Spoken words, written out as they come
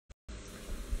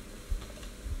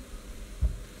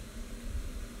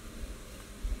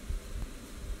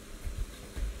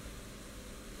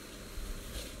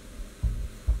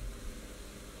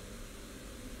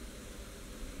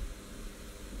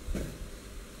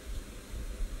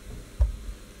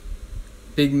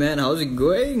Big man, how's it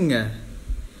going?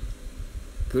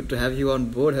 Good to have you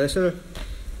on board, Herschel.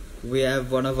 We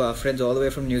have one of our friends all the way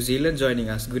from New Zealand joining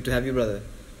us. Good to have you, brother.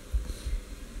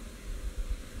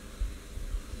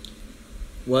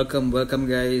 Welcome,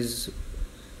 guys.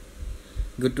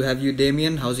 Good to have you,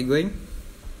 Damien. How's it going?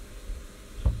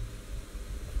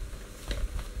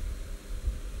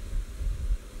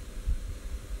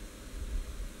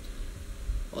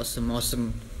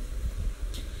 Awesome.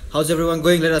 How's everyone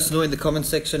going? Let us know in the comment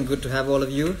section. Good to have all of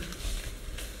you.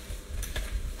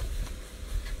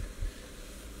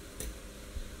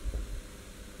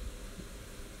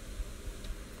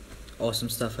 Awesome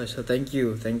stuff, Herschel. Thank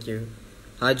you.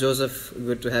 Hi, Joseph.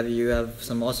 Good to have you. You have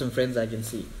some awesome friends, I can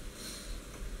see.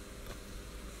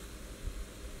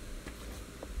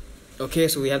 Okay,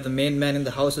 so we have the main man in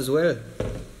the house as well.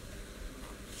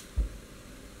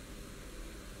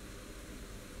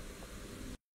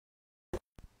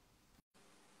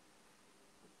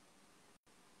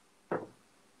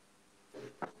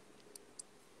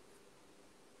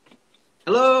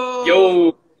 Hello.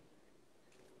 Yo,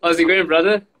 how's it going,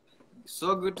 brother?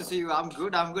 So good to see you. I'm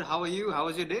good. How are you? How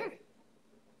was your day?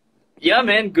 Yeah,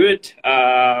 man, good.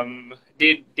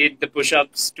 Did the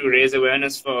push-ups to raise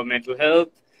awareness for mental health.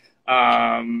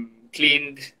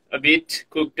 Cleaned a bit,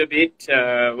 cooked a bit,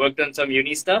 worked on some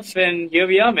uni stuff, and here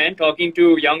we are, man, talking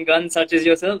to young guns such as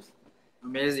yourself.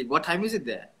 Amazing. What time is it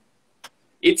there?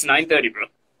 It's 9:30, bro.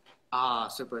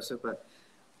 Super.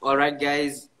 All right,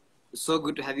 guys. So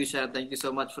good to have you, Shayan. Thank you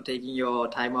so much for taking your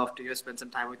time off to spend some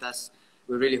time with us.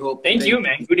 We really hope. Thank you,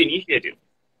 man. Good initiative.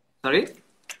 Sorry?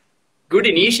 Good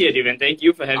initiative, and thank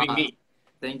you for having me.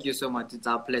 Thank you so much. It's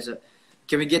our pleasure.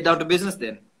 Can we get down to business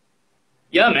then?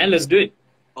 Yeah, man, let's do it.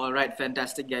 All right,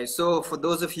 fantastic, guys. So for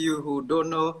those of you who don't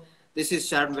know, this is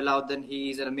Shayan Vilaudin.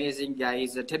 He's an amazing guy.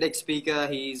 He's a TEDx speaker.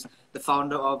 He's the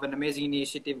founder of an amazing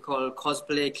initiative called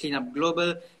Cosplay Cleanup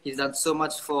Global. He's done so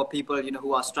much for people,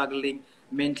 who are struggling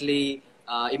mentally,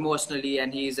 emotionally,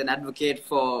 and he's an advocate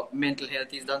for mental health.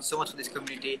 He's done so much for this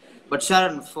community. But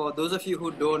Shayan, for those of you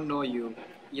who don't know you,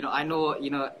 I know,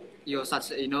 you're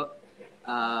such,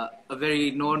 a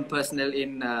very known personnel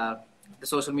in the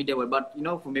social media world. But,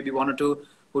 for maybe one or two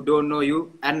who don't know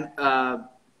you, and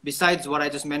besides what I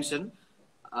just mentioned,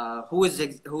 who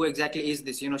exactly is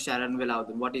this, Shayan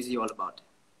Vilaudin? What is he all about?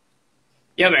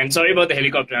 Yeah, man. Sorry about the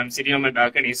helicopter. I'm sitting on my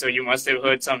balcony, so you must have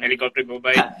heard some helicopter go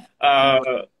by.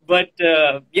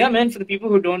 Yeah, man, for the people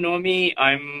who don't know me,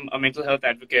 I'm a mental health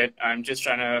advocate. I'm just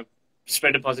trying to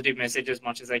spread a positive message as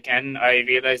much as I can. I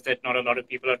realize that not a lot of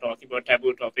people are talking about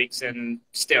taboo topics and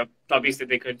topics that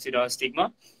they consider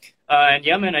stigma. And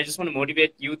yeah, man, I just want to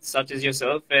motivate youth such as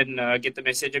yourself and get the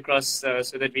message across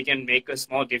so that we can make a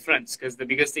small difference. Because the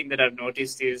biggest thing that I've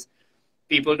noticed is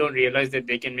people don't realize that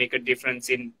they can make a difference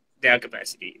in their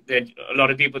capacity. That a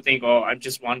lot of people think, oh, I'm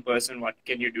just one person, what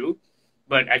can you do?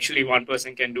 But actually one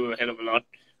person can do a hell of a lot.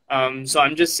 So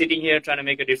I'm just sitting here trying to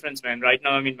make a difference, man. Right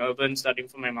now I'm in Melbourne studying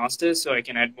for my master's, so I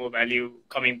can add more value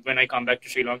when I come back to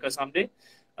Sri Lanka someday.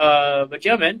 But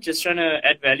yeah, man, just trying to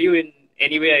add value in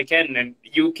any way I can. And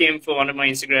you came for one of my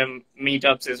Instagram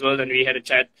meetups as well, and we had a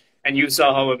chat, and you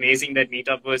saw how amazing that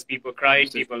meetup was. People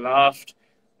cried, people laughed.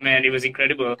 Man, it was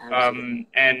incredible. And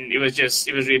it was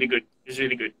really good. It was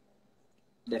really good.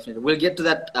 Definitely. We'll get to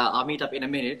that our meetup in a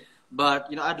minute. But,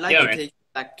 I'd like to take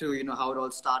you back to, how it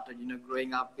all started,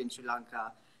 growing up in Sri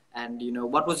Lanka. And,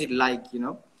 what was it like,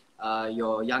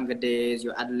 your younger days,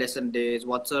 your adolescent days?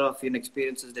 What sort of,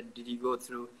 experiences did you go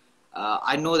through?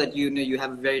 I know that, you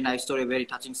have a very nice story, a very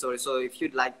touching story. So if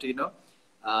you'd like to,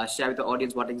 share with the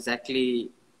audience what exactly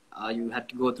you had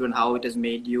to go through and how it has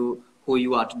made you who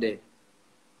you are today.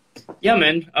 Yeah,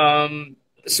 man.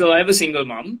 So I have a single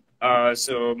mom.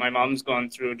 So my mom's gone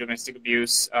through domestic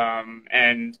abuse,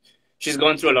 and she's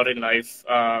gone through a lot in life.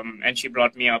 And she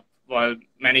brought me up while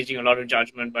managing a lot of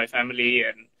judgment by family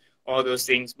and all those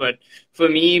things. But for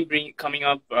me, coming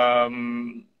up,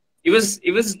 it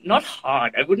was not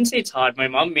hard. I wouldn't say it's hard. My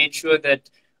mom made sure that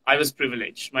I was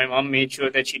privileged. My mom made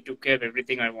sure that she took care of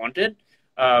everything I wanted.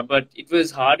 But it was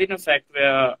hard in a fact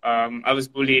where I was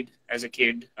bullied as a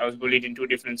kid. I was bullied in two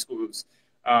different schools.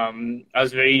 I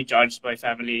was very judged by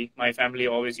family. My family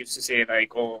always used to say,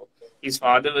 like, oh, his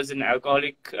father was an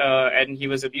alcoholic and he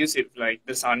was abusive. Like,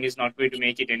 the son is not going to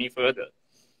make it any further.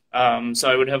 So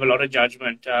I would have a lot of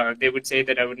judgment. They would say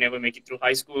that I would never make it through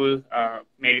high school,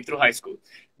 made it through high school.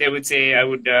 They would say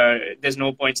there's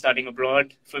no point studying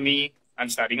abroad for me. I'm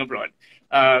studying abroad.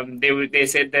 They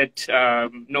said that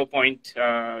no point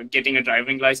getting a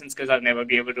driving license because I'll never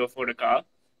be able to afford a car.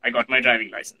 I got my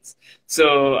driving license.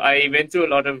 So I went through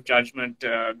a lot of judgment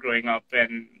growing up,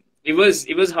 and it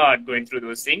was hard going through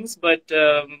those things, but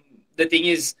the thing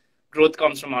is, growth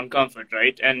comes from uncomfort,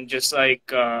 right? And just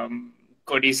like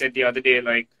Cody said the other day,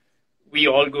 like we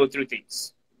all go through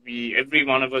things. Every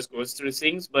one of us goes through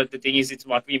things, but the thing is, it's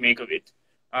what we make of it.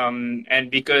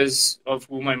 And because of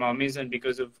who my mom is, and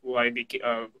because of who I am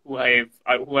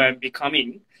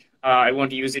becoming, I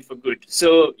want to use it for good.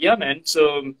 So yeah, man.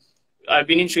 So I've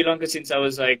been in Sri Lanka since I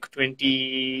was like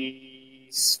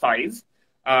 25,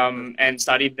 and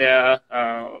studied there.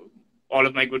 All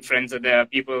of my good friends are there.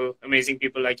 People, amazing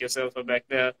people like yourself, are back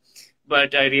there.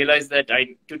 But I realized that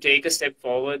to take a step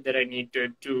forward, that I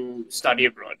needed to study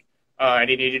abroad.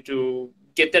 And I needed to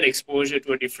get that exposure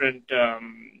to a different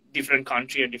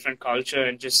country and different culture,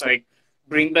 and just like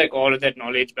bring back all of that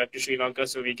knowledge back to Sri Lanka,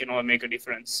 so we can all make a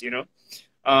difference.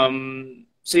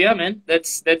 So yeah, man,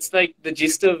 that's like the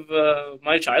gist of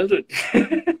my childhood.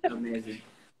 Amazing.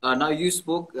 Now you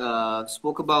spoke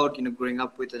about growing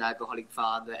up with an alcoholic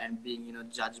father and being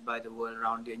judged by the world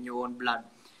around you and your own blood.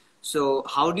 So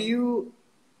how do you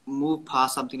move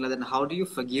past something like that? And how do you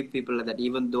forgive people like that,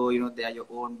 even though they are your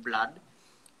own blood?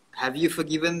 Have you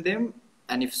forgiven them?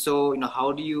 And if so,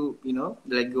 how do you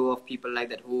let go of people like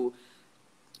that who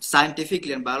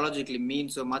scientifically and biologically mean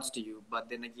so much to you, but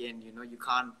then again, you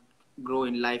can't grow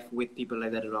in life with people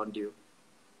like that around you?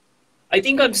 I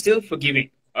think I'm still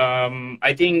forgiving.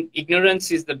 I think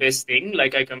ignorance is the best thing.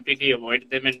 Like I completely avoided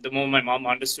them, and the moment my mom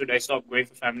understood, I stopped going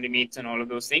for family meets and all of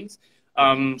those things.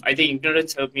 I think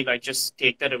ignorance helped me like just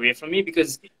take that away from me,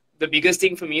 because the biggest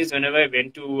thing for me is whenever I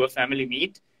went to a family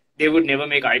meet, they would never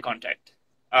make eye contact.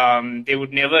 They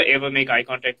would never ever make eye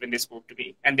contact when they spoke to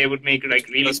me, and they would make like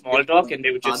really small talk, and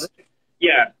they would Father? just,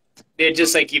 yeah, they'd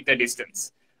just like keep their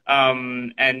distance,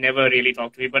 and never really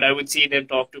talk to me. But I would see them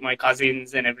talk to my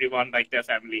cousins and everyone like their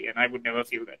family, and I would never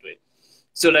feel that way.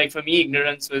 So like for me,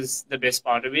 ignorance was the best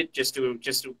part of it, just to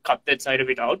cut that side of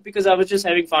it out, because I was just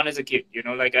having fun as a kid.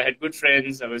 Like I had good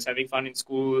friends, I was having fun in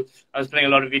school, I was playing a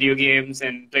lot of video games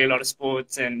and play a lot of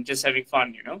sports and just having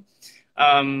fun.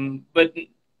 But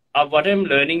what I'm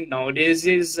learning nowadays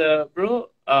is, bro,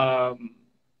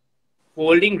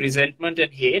 holding resentment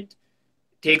and hate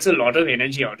takes a lot of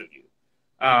energy out of you.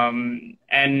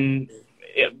 And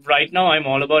right now, I'm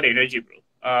all about energy, bro.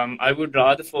 I would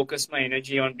rather focus my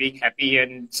energy on being happy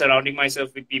and surrounding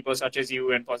myself with people such as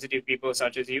you and positive people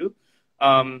such as you,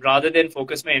 rather than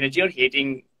focus my energy on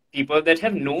hating people that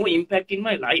have no impact in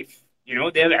my life.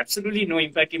 They have absolutely no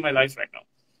impact in my life right now.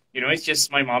 It's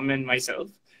just my mom and myself.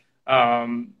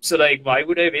 So like, why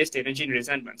would I waste energy in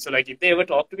resentment? So like, if they ever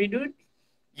talk to me, dude,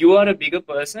 you are a bigger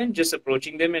person, just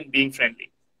approaching them and being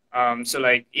friendly. So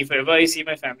like, if ever I see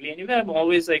my family anywhere, I'm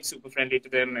always like super friendly to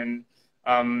them, and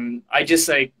I just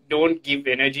like don't give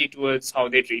energy towards how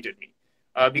they treated me,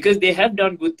 because they have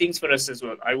done good things for us as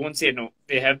well. I won't say no;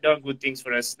 they have done good things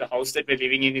for us. The house that we're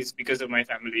living in is because of my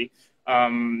family.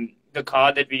 The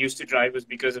car that we used to drive was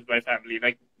because of my family.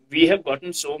 Like we have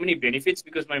gotten so many benefits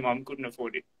because my mom couldn't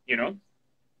afford it.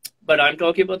 But I'm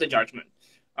talking about the judgment.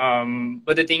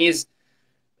 But the thing is,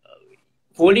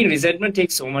 holding resentment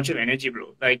takes so much of energy,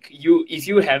 bro. Like if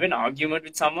you have an argument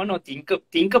with someone, or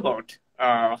think about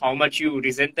how much you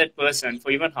resent that person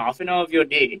for even half an hour of your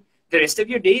day, the rest of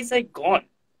your day is like gone.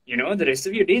 The rest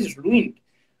of your day is ruined.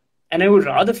 And I would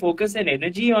rather focus that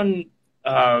energy on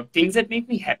things that make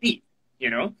me happy. You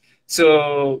know.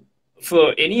 So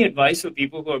for any advice for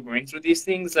people who are going through these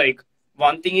things, like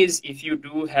one thing is, if you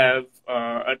do have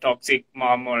a toxic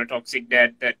mom or a toxic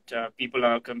dad that people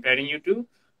are comparing you to,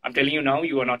 I'm telling you now,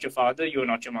 you are not your father, you are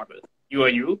not your mother. You are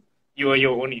you. You are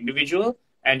your own individual,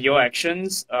 and your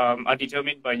actions are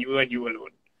determined by you and you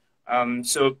alone.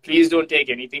 So please don't take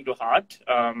anything to heart.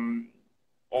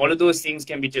 All of those things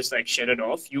can be just like shedded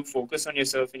off. You focus on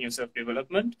yourself and your self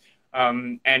development,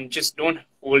 and just don't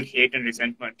hold hate and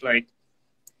resentment. Like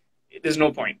there's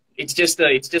no point. It's just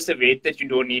a weight that you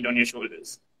don't need on your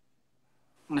shoulders.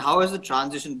 And how is the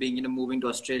transition being, moving to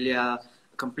Australia,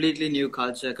 completely new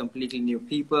culture, completely new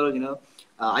people?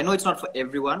 I know it's not for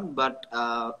everyone, but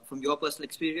from your personal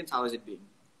experience, how has it been?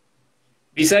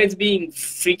 Besides being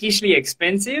freakishly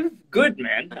expensive, good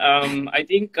man. I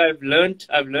think I've learned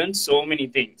so many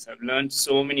things. I've learned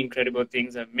so many incredible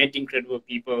things. I've met incredible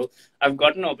people. I've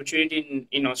gotten opportunity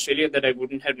in Australia that I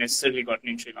wouldn't have necessarily gotten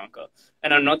in Sri Lanka.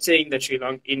 And I'm not saying that Sri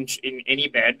Lanka in any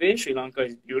bad way. Sri Lanka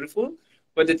is beautiful,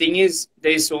 but the thing is,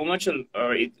 there is so much.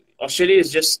 Australia is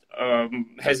just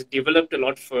has developed a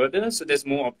lot further, so there's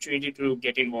more opportunity to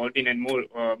get involved in, and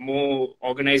more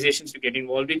organizations to get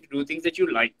involved in, to do things that you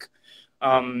like.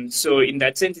 So in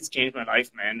that sense, it's changed my life,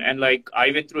 man. And like,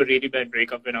 I went through a really bad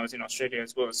breakup when I was in Australia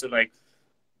as well. So like,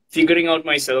 figuring out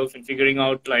myself and figuring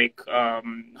out like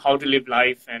how to live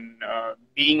life and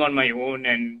being on my own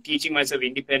and teaching myself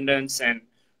independence and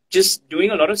just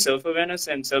doing a lot of self-awareness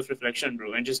and self-reflection,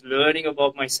 bro, and just learning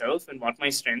about myself and what my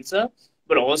strengths are,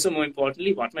 but also more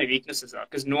importantly, what my weaknesses are.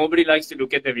 Because nobody likes to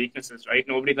look at their weaknesses, right?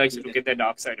 Nobody likes to Yeah. look at their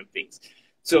dark side of things.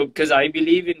 So, because I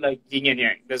believe in like yin and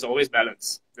yang, there's always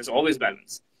balance. There's always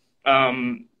balance.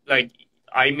 Like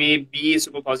I may be a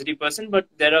super positive person, but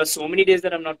there are so many days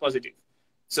that I'm not positive.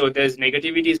 So there's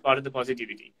negativity is part of the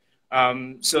positivity.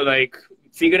 So like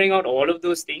figuring out all of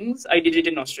those things, I did it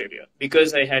in Australia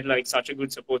because I had like such a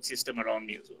good support system around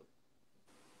me as well.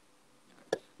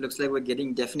 Looks like we're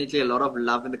getting definitely a lot of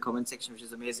love in the comment section, which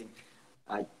is amazing.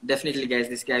 Definitely, guys,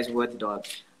 this guy is worth it all.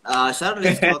 Sharon,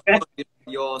 let's talk about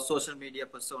your social media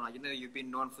persona. You've been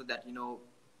known for that,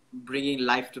 bringing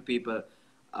life to people.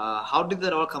 How did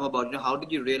that all come about? How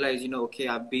did you realize, okay,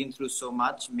 I've been through so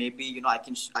much. Maybe, I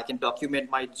can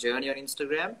document my journey on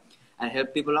Instagram and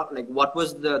help people out. Like, what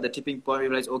was the tipping point? You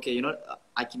realize, okay,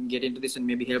 I can get into this and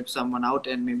maybe help someone out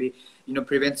and maybe,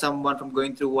 prevent someone from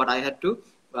going through what I had to.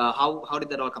 How did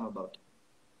that all come about?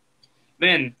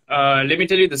 Man, let me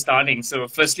tell you the starting. So,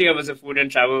 firstly, I was a food and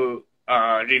travel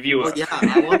Oh reviewer. yeah,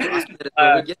 I want to ask you that.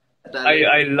 uh, We'll get to that I later.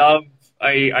 I love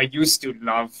I used to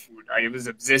love food. I was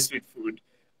obsessed with food.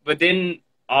 But then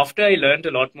after I learned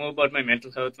a lot more about my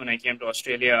mental health when I came to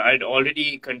Australia, I'd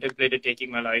already contemplated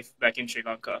taking my life back in Sri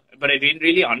Lanka. But I didn't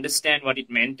really understand what it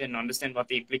meant and understand what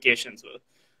the implications were.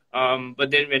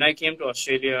 But then when I came to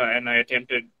Australia and I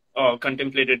attempted or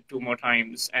contemplated two more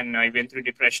times and I went through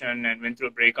depression and went through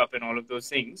a breakup and all of those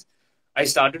things, I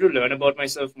started to learn about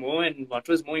myself more and what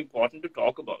was more important to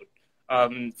talk about.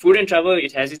 Food and travel,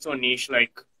 it has its own niche.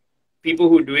 Like people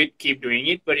who do it keep doing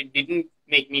it, but it didn't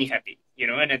make me happy,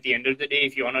 And at the end of the day,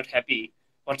 if you're not happy,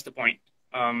 what's the point?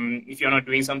 If you're not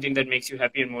doing something that makes you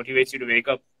happy and motivates you to wake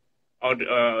up out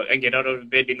and get out of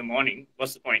bed in the morning,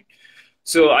 what's the point?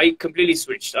 So I completely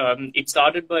switched. It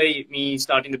started by me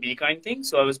starting the Be Kind thing.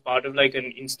 So I was part of like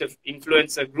an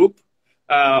influencer group,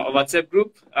 a WhatsApp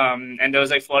group, and there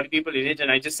was like 40 people in it. And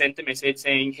I just sent a message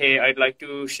saying, "Hey, I'd like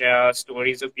to share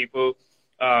stories of people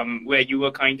where you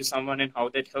were kind to someone and how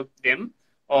that helped them,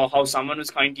 or how someone was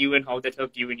kind to you and how that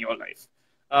helped you in your life."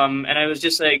 And I was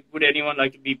just like, "Would anyone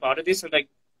like to be part of this?" And like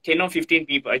 10 or 15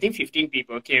 people, I think 15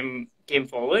 people came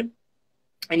forward.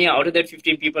 And yeah, out of that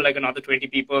 15 people, like another 20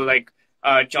 people like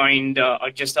joined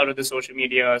just out of the social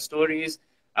media stories.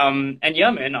 And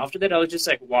yeah, man, after that, I was just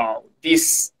like, wow,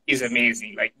 this is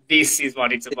amazing. Like, this is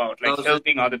what it's about, like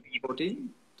helping other people. 2014,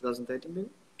 2013, maybe?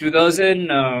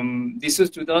 2000, this was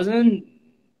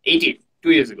 2018,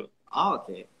 2 years ago. Oh,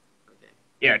 okay. Okay.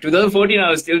 Yeah, 2014, I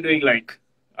was still doing like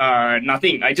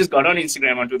nothing. I just got on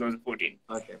Instagram on 2014.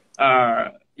 Okay.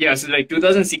 Yeah, so like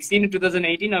 2016 to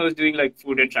 2018, I was doing like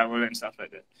food and travel and stuff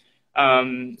like that.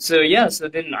 So yeah, so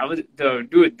then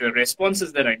the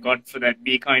responses that I got for that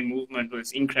Be Kind movement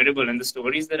was incredible, and the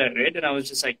stories that I read, and I was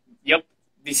just like, yep,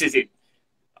 this is it.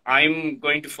 I'm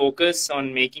going to focus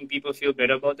on making people feel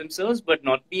better about themselves, but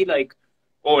not be like,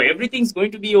 oh, everything's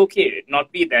going to be okay.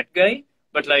 Not be that guy,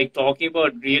 but like talking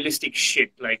about realistic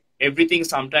shit. Like everything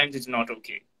sometimes is not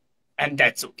okay, and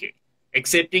that's okay.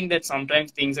 Accepting that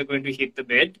sometimes things are going to hit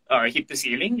the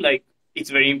ceiling. Like it's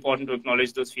very important to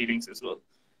acknowledge those feelings as well.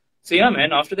 So yeah,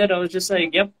 man. After that, I was just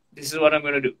like, yep, this is what I'm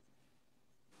gonna do.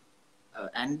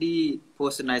 Andy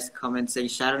posted a nice comment saying,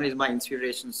 Sharon is my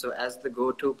inspiration. So, as the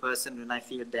go to person when I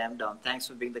feel damn down, thanks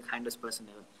for being the kindest person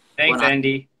ever. Thanks, One up,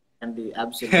 Andy. Andy,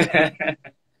 absolutely.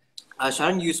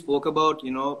 Sharon, you spoke about,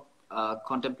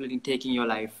 contemplating taking your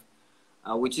life,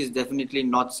 which is definitely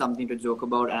not something to joke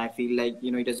about. And I feel like,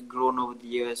 it has grown over the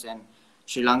years. And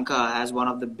Sri Lanka has one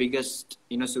of the biggest,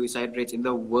 suicide rates in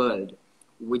the world,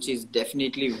 which is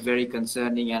definitely very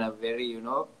concerning and a very,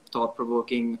 thought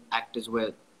provoking act as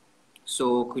well.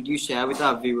 So could you share with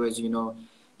our viewers,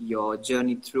 your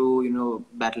journey through,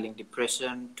 battling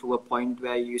depression to a point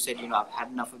where you said, I've had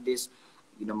enough of this,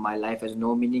 my life has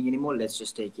no meaning anymore. Let's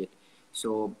just take it.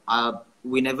 So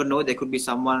we never know. There could be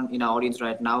someone in our audience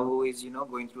right now who is,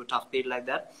 going through a tough period like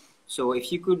that. So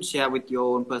if you could share with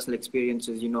your own personal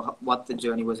experiences, what the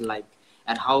journey was like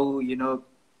and how,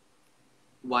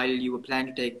 while you were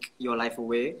planning to take your life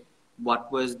away,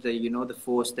 what was the, the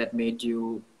force that made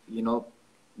you,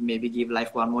 maybe give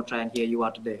life one more try, and here you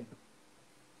are today.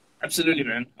 Absolutely,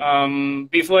 man.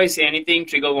 Before I say anything,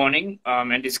 trigger warning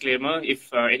and disclaimer.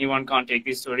 If anyone can't take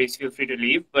these stories, feel free to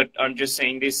leave. But I'm just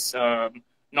saying this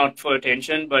not for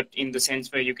attention, but in the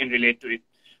sense where you can relate to it.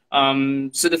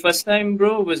 So the first time,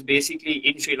 bro, was basically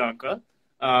in Sri Lanka.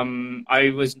 I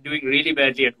was doing really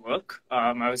badly at work.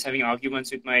 I was having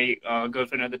arguments with my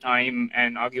girlfriend at the time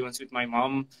and arguments with my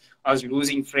mom. I was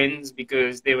losing friends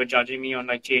because they were judging me on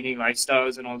like changing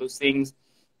lifestyles and all those things.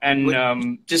 And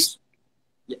When, just,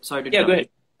 yeah, sorry to yeah, go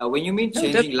interrupt. ahead. When you mean No,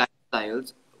 that, changing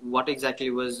lifestyles, what exactly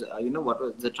was, what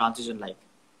was the transition like?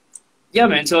 yeah,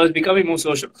 man. So I was becoming more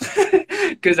social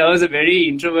because I was a very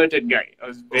introverted guy. I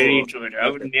was very Oh, introverted. I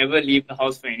would okay. never leave the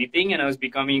house for anything, and I was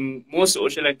becoming more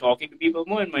social and talking to people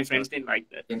more. And my friends Okay. didn't like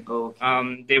that.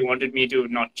 Okay. They wanted me to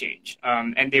not change,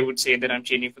 and they would say that I'm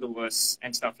changing for the worse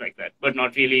and stuff like that, but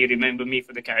not really remember me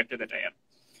for the character that I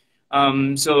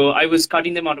am. So I was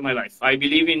cutting them out of my life. I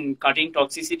believe in cutting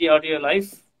toxicity out of your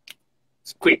life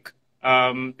quick.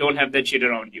 Don't have that shit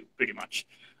around you, pretty much.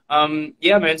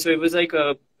 Yeah, man. So it was like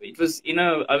I was in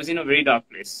a very dark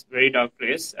place, very dark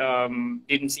place.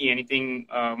 Didn't see anything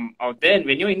out there. And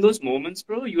when you're in those moments,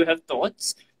 bro, you have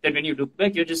thoughts that when you look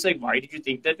back, you're just like, why did you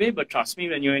think that way? But trust me,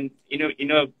 when you're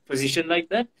in a position like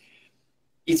that,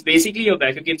 it's basically you're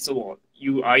back against the wall.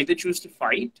 You either choose to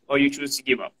fight or you choose to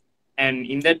give up. And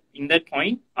in that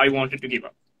point, I wanted to give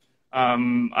up.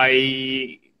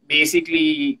 I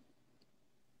basically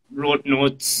wrote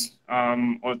notes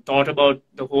or thought about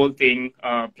the whole thing,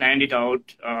 planned it out,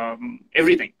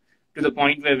 everything to the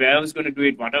point where I was going to do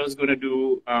it, what I was going to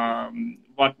do,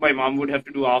 what my mom would have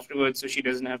to do afterwards, so she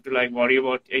doesn't have to like worry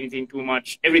about anything too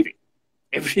much. Everything,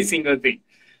 every single thing.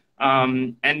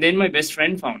 And then my best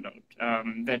friend found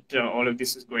out that all of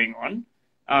this is going on.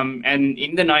 And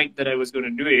in the night that I was going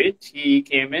to do it, he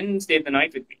came and stayed the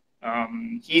night with me.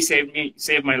 He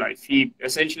saved my life. He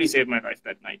essentially saved my life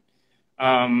that night.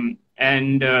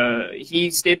 And he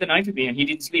stayed the night with me and he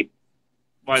didn't sleep.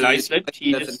 So While I you live by slept, he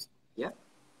yourself just, yeah,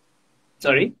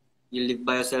 sorry? you live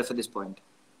by yourself at this point.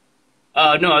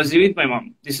 No, I was living with my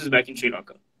mom. This was back in Sri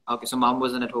Lanka. Okay, so mom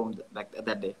wasn't at home back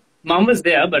that day. Mom was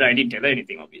there, but I didn't tell her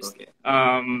anything, obviously.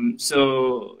 Okay.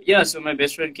 So yeah, so my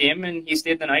best friend came and he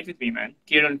stayed the night with me, man.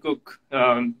 Kiran Cook,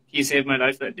 he saved my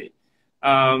life that day.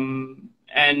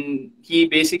 And he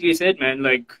basically said, man,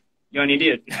 like, you're an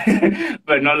idiot,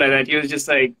 but not like that. He was just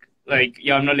like,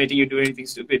 yeah, I'm not letting you do anything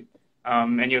stupid.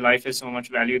 And your life has so much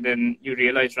value than you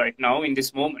realize right now in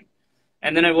this moment.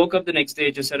 And then I woke up the next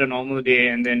day, just had a normal day,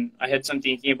 and then I had some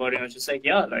thinking about it. I was just like,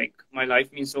 yeah, like my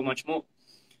life means so much more.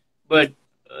 But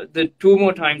the two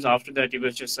more times after that, it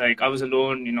was just like I was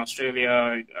alone in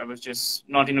Australia. I was just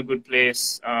not in a good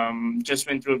place. Just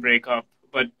went through a breakup.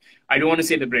 But I don't want to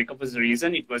say the breakup was the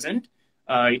reason. It wasn't.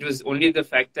 It was only the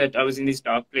fact that I was in this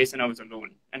dark place and I was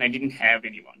alone and I didn't have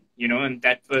anyone, and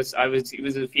it was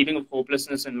a feeling of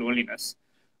hopelessness and loneliness.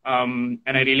 And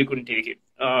I really couldn't take it.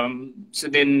 So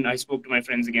then I spoke to my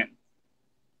friends again.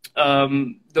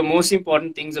 The most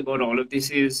important things about all of this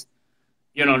is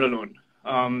you're not alone.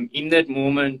 In that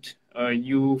moment,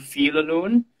 you feel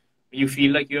alone. You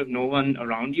feel like you have no one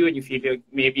around you, and you feel like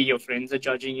maybe your friends are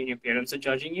judging you and your parents are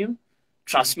judging you.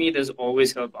 Trust me, there's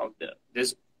always help out there.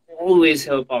 There's always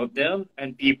help out there,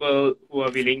 and people who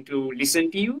are willing to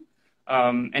listen to you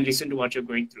and listen to what you're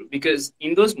going through. Because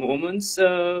in those moments,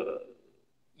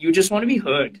 you just want to be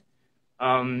heard.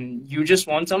 You just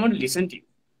want someone to listen to you,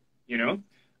 you know?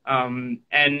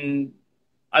 And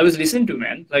I was listened to,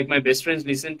 man. Like my best friends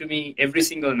listened to me every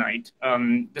single night.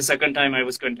 The second time I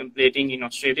was contemplating in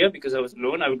Australia because I was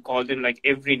alone, I would call them like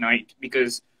every night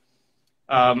because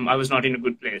I was not in a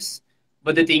good place.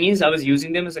 But the thing is, I was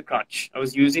using them as a crutch. I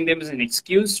was using them as an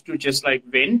excuse to just like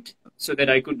vent so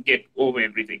that I could get over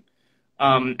everything.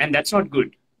 And that's not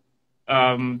good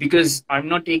because I'm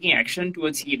not taking action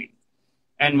towards healing.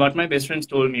 And what my best friends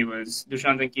told me was,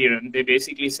 Dushant and Kiran, they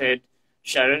basically said,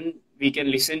 Sharon, we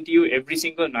can listen to you every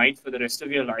single night for the rest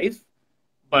of your life,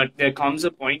 but there comes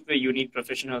a point where you need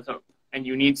professional help and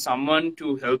you need someone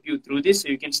to help you through this so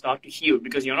you can start to heal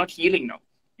because you're not healing now.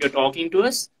 You're talking to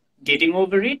us, getting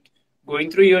over it,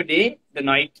 going through your day, the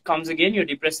night comes again, you're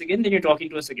depressed again, then you're talking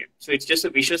to us again. So it's just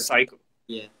a vicious cycle.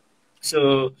 Yeah.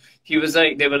 So they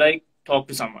were like, talk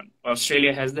to someone.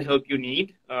 Australia has the help you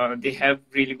need. They have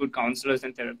really good counselors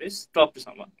and therapists. Talk to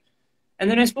someone. And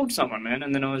then I spoke to someone, man.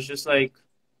 And then I was just like,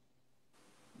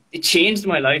 it changed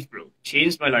my life, bro.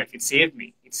 Changed my life. It saved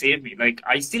me. It saved me. Like,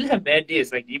 I still have bad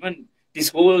days. Like, even this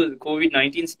whole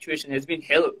COVID-19 situation has been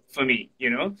hell for me,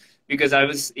 because I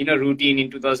was in a routine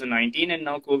in 2019 and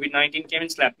now COVID-19 came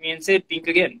and slapped me and said, think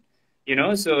again,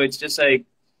 So it's just like,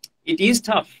 it is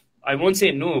tough. I won't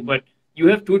say no, but you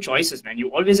have two choices, man. You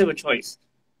always have a choice.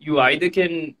 You either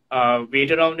can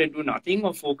wait around and do nothing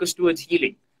or focus towards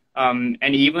healing. And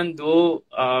even though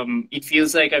it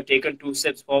feels like I've taken 2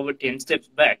 steps forward, 10 steps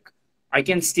back, I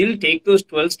can still take those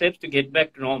 12 steps to get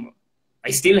back to normal.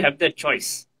 I still have that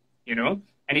choice,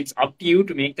 and it's up to you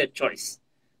to make that choice.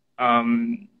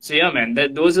 So yeah, man,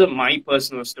 those are my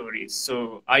personal stories.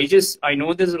 So I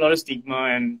know there's a lot of stigma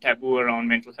and taboo around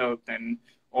mental health and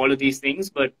all of these things,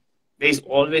 but there's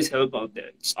always help out there.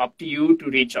 It's up to you to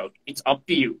reach out. It's up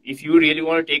to you. If you really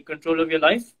want to take control of your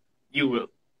life, you will.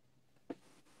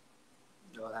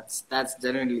 Oh, that's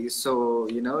genuinely so.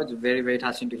 It's very very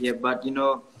touching to hear. But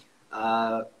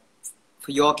uh,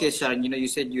 for your case, Sharon, you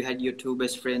said you had your two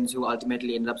best friends who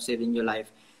ultimately ended up saving your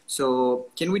life. So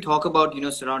can we talk about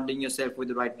surrounding yourself with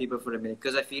the right people for a minute?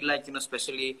 Because I feel like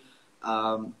especially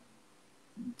um,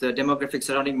 the demographic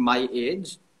surrounding my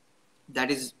age,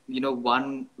 that is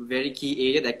one very key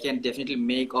area that can definitely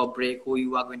make or break who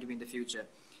you are going to be in the future.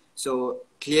 So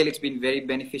clearly it's been very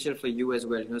beneficial for you as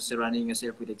well, surrounding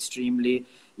yourself with extremely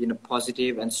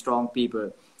positive and strong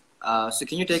people. So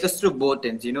can you take us through both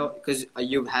ends, because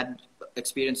you've had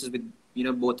experiences with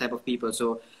both type of people.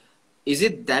 So is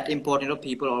it that important?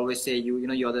 People always say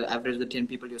you're the average of the 10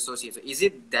 people you associate. So is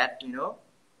it that people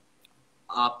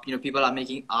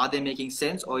are they making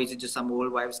sense, or is it just some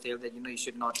old wives' tale that you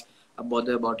should not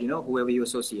bother about whoever you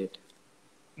associate?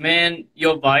 Man,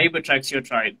 your vibe attracts your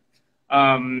tribe.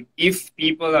 If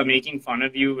people are making fun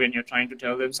of you when you're trying to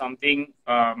tell them something,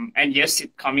 and yes,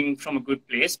 it's coming from a good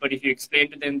place, but if you explain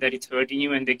to them that it's hurting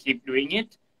you and they keep doing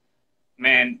it,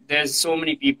 man, there's so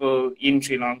many people in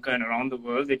Sri Lanka and around the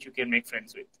world that you can make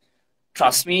friends with.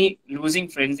 Trust me, losing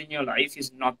friends in your life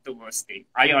is not the worst thing.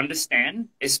 I understand,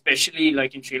 especially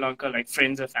like in Sri Lanka, like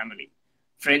friends are family.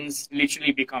 Friends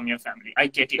literally become your family. I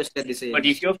get it. Especially at this But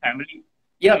if age. your family,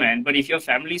 yeah, man, but if your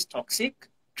family is toxic,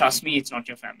 trust me, it's not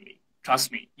your family.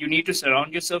 Trust me. You need to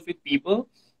surround yourself with people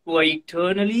who are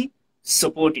eternally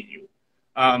supporting you.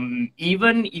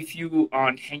 Even if you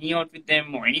aren't hanging out with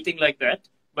them or anything like that,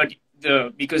 but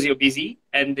because you're busy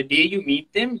and the day you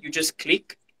meet them, you just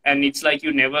click and it's like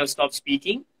you never stop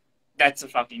speaking. That's a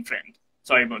fucking friend.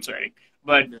 Sorry about swearing,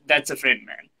 but Yeah. that's a friend,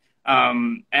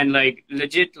 man. And like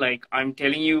legit, like I'm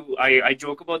telling you, I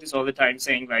joke about this all the time,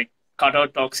 saying like cut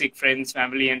out toxic friends,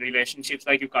 family, and relationships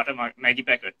like you cut a Maggie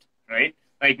packet, right?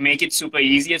 Like make it super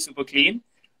easy and super clean.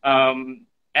 Um,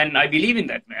 and I believe in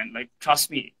that, man. Like trust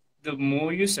me, the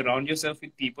more you surround yourself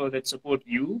with people that support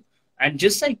you, and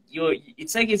just like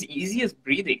it's like as easy as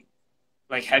breathing.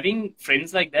 Like having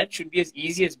friends like that should be as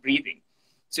easy as breathing.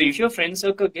 So if your friend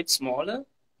circle gets smaller,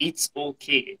 it's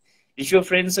okay. If your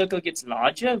friend circle gets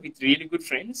larger with really good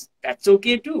friends, that's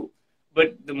okay too.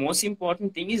 But the most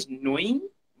important thing is knowing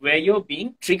where you're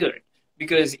being triggered.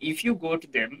 Because if you go to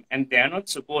them and they're not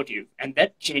supportive and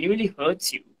that genuinely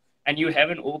hurts you, and you have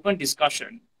an open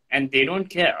discussion and they don't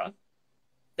care,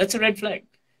 that's a red flag.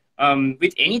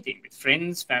 With anything, with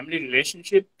friends, family,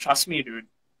 relationship, trust me, dude.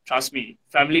 Trust me.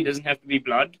 Family doesn't have to be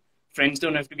blood. Friends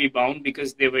don't have to be bound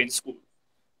because they were in school.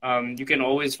 You can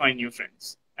always find new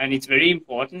friends. And it's very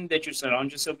important that you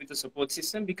surround yourself with a support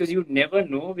system because you never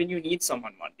know when you need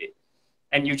someone one day.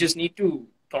 And you just need to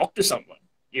talk to someone,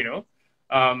 you know?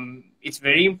 It's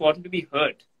very important to be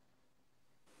heard.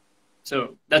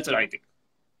 So that's what I think.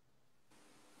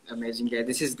 Amazing, guy.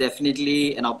 This is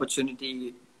definitely an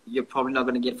opportunity you're probably not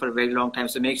going to get for a very long time.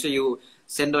 So make sure you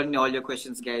send on all your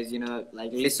questions, guys.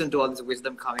 Like listen to all this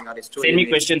wisdom coming out. It's truly Send me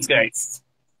amazing. questions, guys.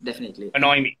 Definitely.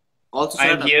 Annoy me. Also, I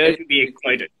am Sharon, a here very, to be very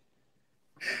quick, exploited.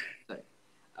 sorry.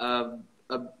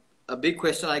 A, a big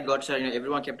question I got, Sharon.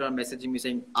 Everyone kept on messaging me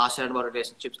saying, "Ask Sharon about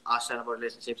relationships. Ask Sharon about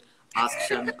relationships. Ask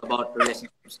Sharon about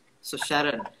relationships." So,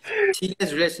 Sharon,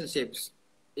 teenage relationships,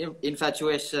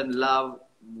 infatuation, love.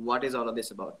 What is all of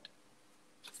this about?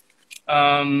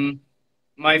 Um,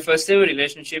 my first ever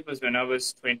relationship was when I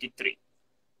was 23.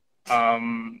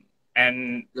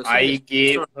 And Looks like the I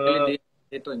gave testosterone really her. didn't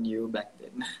hit on you back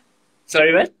then.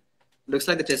 Sorry, what? Looks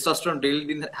like the testosterone really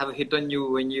didn't have a hit on you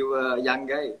when you were a young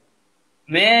guy.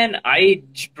 Man,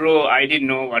 bro, I didn't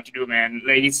know what to do, man.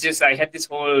 Like, it's just, I had this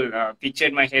whole picture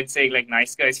in my head saying, like,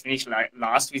 nice guys finish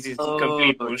last, which is Oh,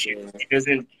 complete bullshit.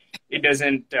 okay.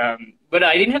 But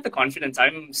I didn't have the confidence.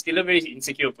 I'm still a very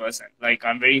insecure person. Like,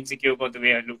 I'm very insecure about the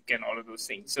way I look and all of those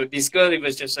things. So, this girl, it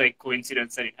was just like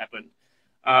coincidence that it happened.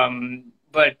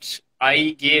 But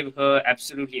I gave her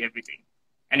absolutely everything,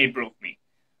 and it broke me.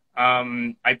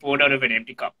 I poured out of an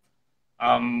empty cup.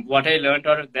 What I learned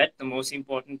out of that, the most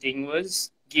important thing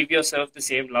was give yourself the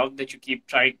same love that you keep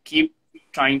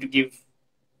trying to give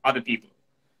other people.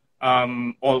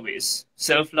 Always,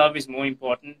 self love is more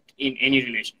important in any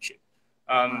relationship.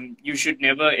 You should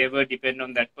never ever depend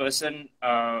on that person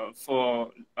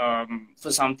for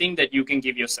something that you can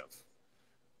give yourself.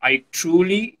 I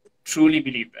truly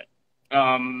believe that.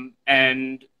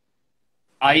 And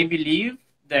I believe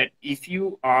that if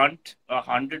you aren't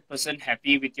 100%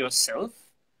 happy with yourself,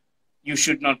 you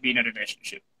should not be in a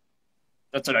relationship.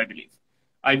 That's what I believe.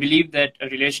 I believe that a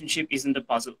relationship isn't a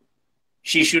puzzle.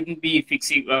 She shouldn't be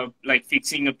fixing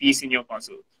a piece in your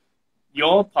puzzle.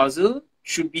 Your puzzle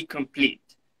should be complete,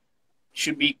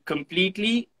 should be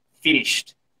completely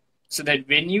finished, so that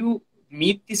when you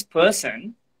meet this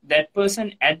person, that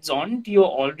person adds on to your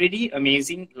already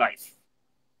amazing life.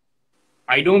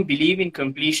 I don't believe in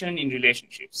completion in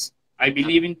relationships. I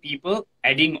believe in people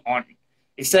adding on.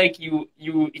 It's like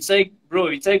it's like, bro,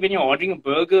 it's like when you're ordering a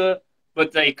burger,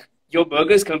 but like your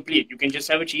burger is complete. You can just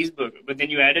have a cheeseburger, but then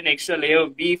you add an extra layer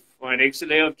of beef or an extra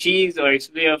layer of cheese or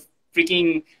extra layer of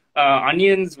freaking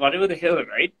onions, whatever the hell,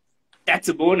 right? That's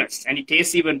a bonus, and it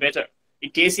tastes even better.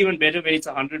 It tastes even better when it's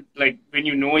 100, like when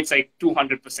you know it's like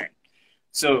 200%.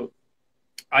 So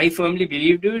I firmly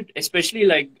believe, dude, especially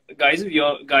like guys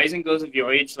and girls of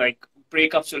your age, like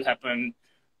breakups will happen.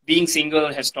 Being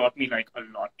single has taught me like a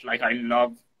lot. Like I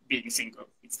love being single.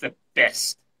 It's the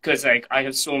best because like I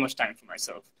have so much time for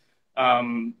myself.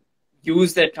 Um,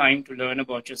 Use that time to learn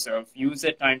about yourself. Use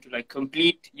that time to like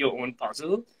complete your own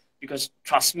puzzle. Because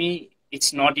trust me,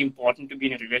 it's not important to be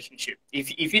in a relationship.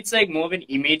 If it's like more of an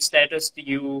image status to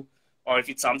you, or if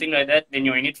it's something like that, then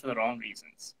you're in it for the wrong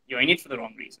reasons. You're in it for the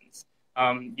wrong reasons.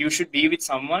 You should be with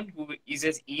someone who is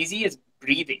as easy as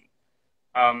breathing.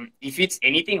 If it's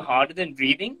anything harder than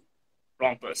breathing,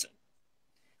 wrong person.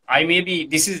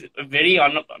 This is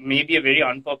maybe a very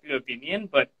unpopular opinion,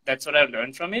 but that's what I've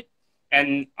learned from it.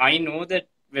 And I know that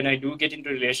when I do get into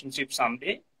a relationship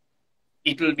someday,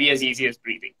 it will be as easy as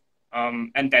breathing.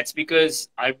 And that's because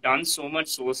I've done so much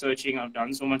soul searching, I've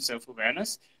done so much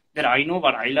self-awareness that I know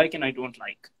what I like and I don't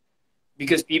like.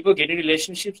 Because people get in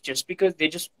relationships just because they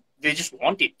just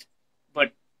want it.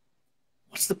 But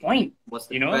what's the point? What's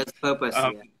the purpose?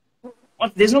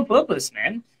 There's no purpose,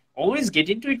 man. Always get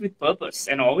into it with purpose,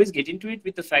 and always get into it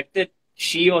with the fact that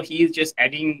she or he is just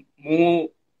adding more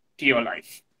to your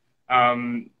life,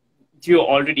 to your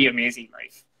already amazing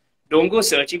life. Don't go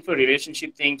searching for a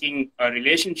relationship thinking a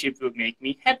relationship will make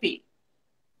me happy.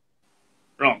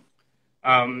 Wrong.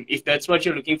 If that's what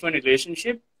you're looking for in a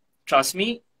relationship, trust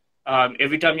me,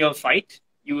 every time you'll fight,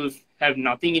 you will have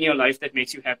nothing in your life that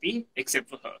makes you happy except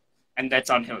for her. And that's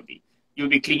unhealthy. You'll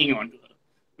be clinging on to her.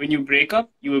 When you break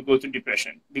up, you will go through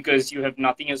depression because you have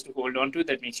nothing else to hold on to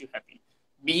that makes you happy.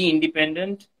 Be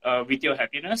independent with your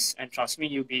happiness, and trust me,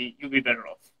 you'll be better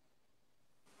off.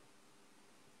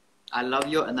 I love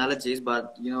your analogies,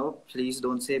 but please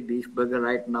don't say beef burger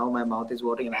right now. My mouth is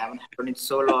watering and I haven't had it in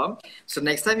so long. So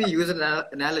next time you use an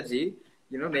analogy,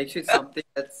 make sure it's something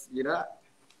that's,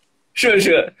 Sure.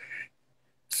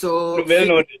 So, well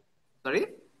noted. Sorry?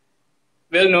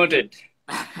 Well noted.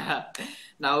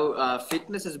 Now,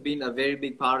 fitness has been a very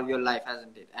big part of your life,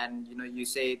 hasn't it? And, you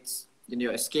say it's,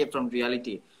 escape from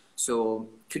reality. So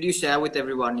could you share with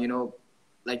everyone,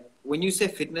 like when you say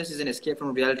fitness is an escape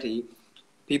from reality,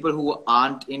 people who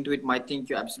aren't into it might think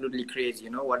you're absolutely crazy.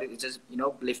 It's just,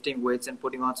 lifting weights and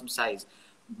putting on some size.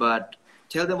 But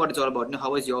tell them what it's all about.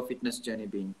 How has your fitness journey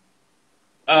been?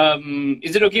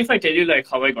 Is it okay if I tell you like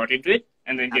how I got into it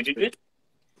and then get into it?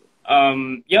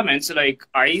 Yeah, man. So like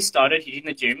I started hitting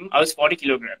the gym. I was 40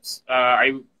 kilograms.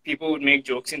 People would make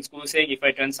jokes in school saying if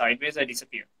I turn sideways, I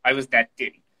disappear. I was that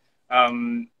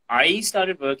thin. I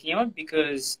started working out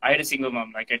because I had a single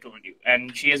mom, like I told you,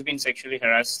 and she has been sexually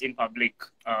harassed in public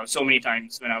so many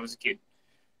times when I was a kid.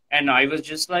 And I was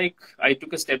just like, I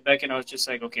took a step back and I was just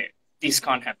like, okay, this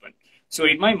can't happen. So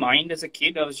in my mind as a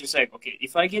kid, I was just like, okay,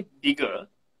 if I get bigger,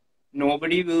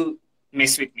 nobody will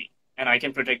mess with me and I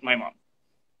can protect my mom.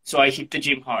 So I hit the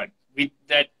gym hard with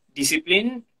that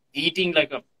discipline, eating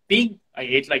like a pig. I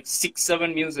ate like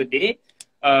 6-7 meals a day.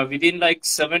 Within like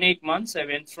 7-8 months, I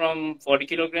went from 40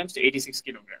 kilograms to 86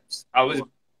 kilograms. I was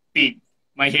big.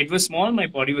 My head was small, my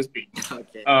body was big.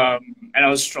 Okay. And I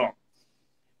was strong.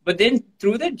 But then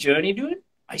through that journey, dude,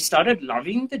 I started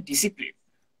loving the discipline.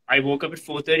 I woke up at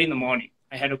 4:30 in the morning.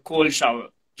 I had a cold shower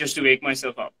just to wake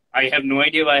myself up. I have no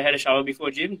idea why I had a shower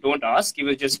before gym. Don't ask. It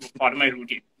was just part of my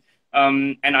routine.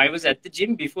 And I was at the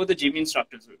gym before the gym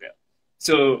instructors were there.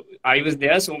 So I was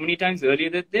there so many times earlier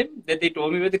than them that they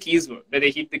told me where the keys were, where they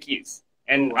hid the keys.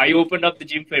 And I opened up the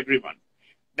gym for everyone.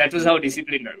 That was how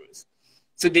disciplined I was.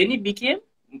 So then it became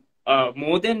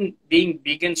more than being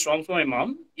big and strong for my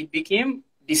mom, it became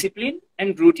discipline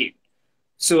and routine.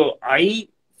 So I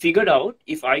figured out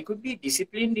if I could be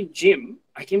disciplined in gym,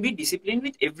 I can be disciplined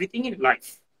with everything in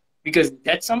life. Because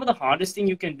that's some of the hardest thing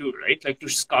you can do, right? Like to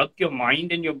sculpt your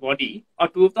mind and your body are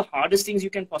two of the hardest things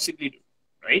you can possibly do,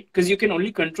 right? Because you can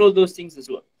only control those things as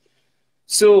well.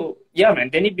 So yeah, man,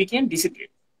 then it became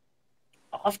discipline.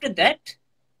 After that,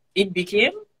 it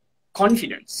became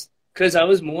confidence. because I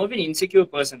was more of an insecure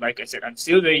person. Like I said, I'm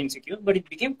still very insecure, but it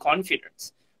became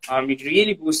confidence. It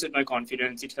really boosted my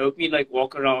confidence. It helped me like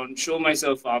walk around, show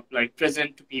myself up, like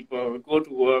present to people, go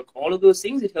to work, all of those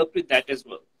things. It helped with that as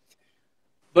well.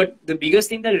 But the biggest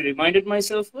thing that I reminded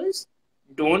myself was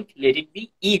don't let it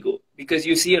be ego. Because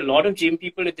you see a lot of gym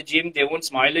people at the gym, they won't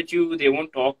smile at you, they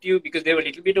won't talk to you because they have a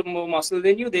little bit of more muscle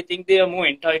than you. They think they are more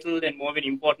entitled and more of an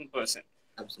important person.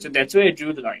 So Absolutely. that's where I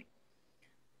drew the line.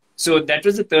 So that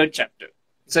was the third chapter.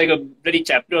 It's like a bloody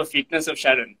chapter of fitness of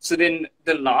Sharon. So then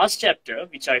the last chapter,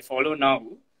 which I follow now,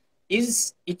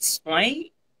 is it's my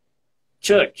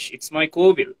church, it's my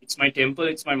Kobil, it's my temple,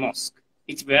 it's my mosque.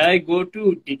 It's where I go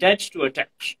to detach to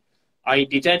attach. I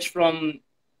detach from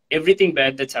everything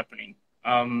bad that's happening,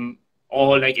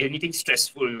 or like anything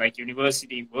stressful, like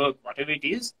university, work, whatever it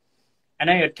is, and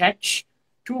I attach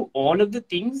to all of the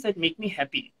things that make me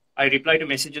happy. I reply to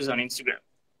messages on Instagram.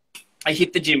 I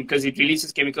hit the gym because it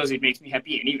releases chemicals. It makes me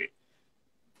happy anyway.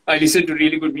 I listen to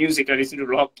really good music. I listen to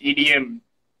rock, EDM,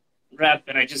 rap,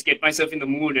 and I just get myself in the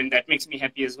mood, and that makes me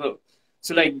happy as well.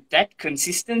 So like that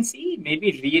consistency made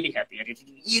me really happy, and it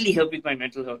really helped with my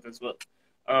mental health as well.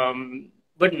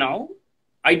 But now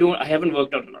I haven't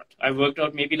worked out a lot. I've worked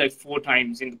out maybe like 4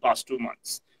 times in the past 2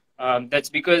 months. That's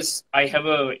because I have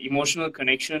a emotional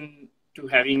connection to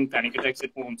having panic attacks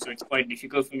at home, so it's quite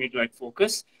difficult for me to like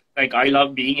focus. Like I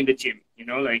love being in the gym,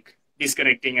 like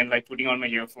disconnecting and like putting on my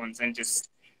earphones and just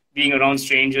being around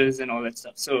strangers and all that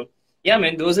stuff. So yeah,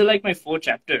 man, those are like my 4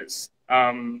 chapters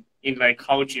in like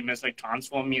how gym has like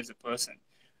transformed me as a person.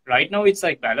 Right now, it's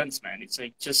like balance, man. It's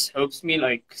like just helps me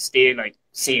like stay like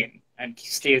sane and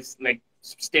stay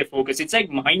focused. It's like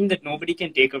mine that nobody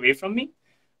can take away from me.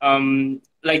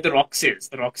 Like The Rock says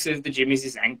the gym is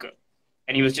his anchor,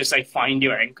 and he was just like, find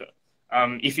your anchor.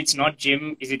 If it's not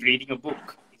gym, is it reading a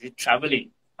book? Is it traveling?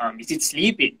 Is it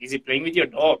sleeping? Is it playing with your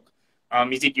dog?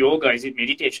 Is it yoga? Is it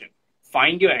meditation?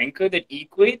 Find your anchor that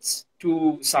equates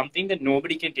to something that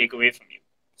nobody can take away from you.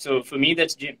 So for me,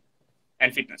 that's gym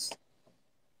and fitness.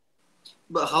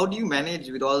 But how do you manage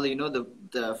with all the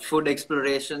the food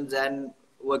explorations and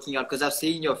working out? Because I've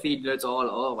seen your feed, it's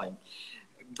all my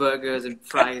burgers and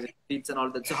fries and pizza and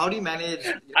all that. So how do you manage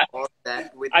I, all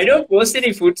that with? I don't post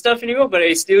any food stuff anymore, but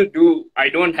I still do.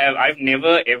 I've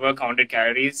never ever counted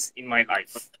calories in my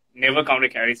life. Never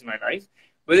counted calories in my life.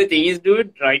 But the thing is,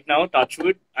 dude, right now, touch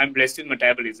wood, I'm blessed with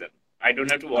metabolism. I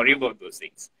don't have to worry about those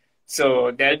things.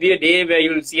 So there'll be a day where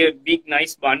you'll see a big,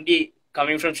 nice bandi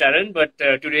coming from Sharon, but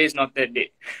today is not that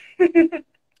day.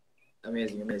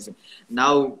 Amazing, amazing.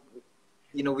 Now,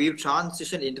 we've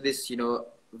transitioned into this,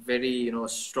 very,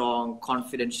 strong,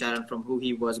 confident Sharon from who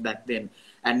he was back then.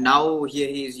 And now here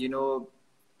he's,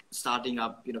 starting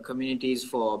up, communities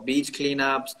for beach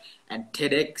cleanups and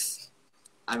TEDx.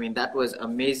 I mean, that was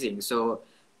amazing. So,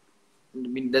 I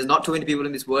mean, there's not too many people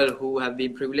in this world who have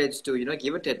been privileged to,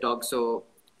 give a TED talk. So,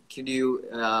 could you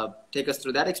take us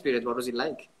through that experience? What was it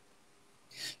like?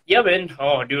 Yeah, man.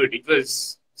 Oh, dude, it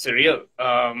was surreal.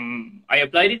 I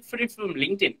applied it for it from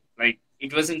LinkedIn. Like,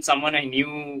 it wasn't someone I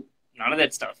knew, none of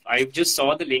that stuff. I just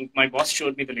saw the link. My boss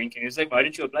showed me the link, and he was like, "Why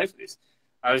didn't you apply for this?"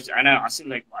 And I asked him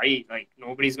like, "Why? Like,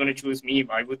 nobody's going to choose me.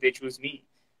 Why would they choose me?"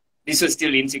 This was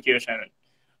still insecure, Sharon.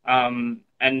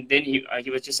 And then he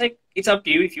was just like, "It's up to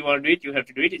you. If you want to do it, you have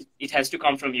to do it. It has to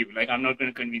come from you. Like, I'm not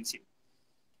going to convince you."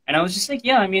 And I was just like,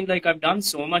 yeah, I mean, like, I've done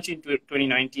so much in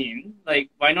 2019. Like,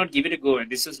 why not give it a go? And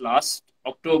this was last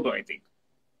October, I think.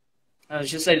 I was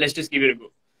just like, let's just give it a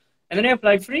go. And then I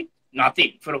applied for it.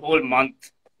 Nothing for a whole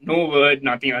month. No word,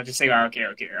 nothing. I was just like, okay.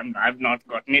 I've not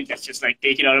gotten it. Let's just like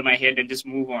take it out of my head and just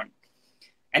move on.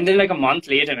 And then like a month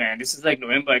later, man, this is like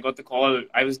November, I got the call.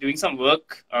 I was doing some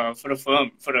work for a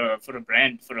firm, for a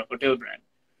brand, for a hotel brand.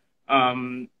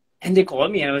 And they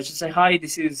called me and I was just like, hi,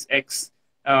 this is X.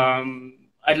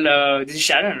 This is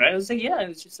Sharon, right? I was like, yeah. I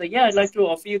was just like, yeah, I'd like to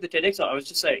offer you the TEDx. I was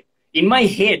just like, in my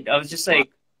head, I was just like,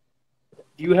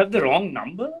 do you have the wrong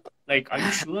number? Like, are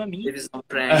you sure me? It is not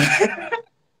prank.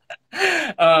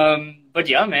 But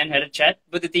yeah, man, had a chat.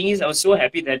 But the thing is, I was so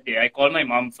happy that day. I called my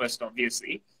mom first,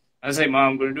 obviously. I was like,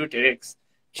 Mom, I'm going to do TEDx.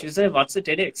 She was like, what's a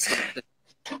TEDx?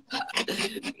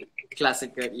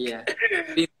 Classic, yeah.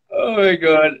 Oh my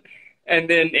God. And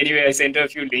then anyway, I sent her a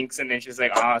few links and then she was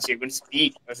like, so you're going to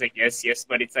speak? I was like, yes,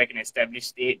 but it's like an established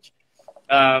stage.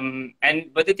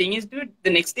 But the thing is, dude, the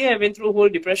next day I went through a whole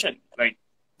depression. Like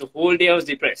the whole day I was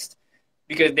depressed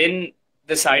because then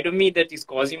the side of me that is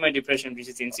causing my depression, which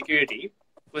is insecurity,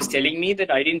 was telling me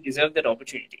that I didn't deserve that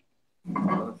opportunity.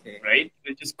 Okay. Right? It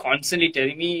was just constantly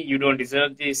telling me you don't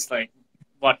deserve this. Like,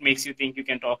 what makes you think you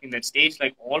can talk in that stage?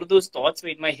 Like all of those thoughts were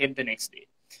in my head the next day.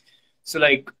 So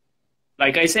like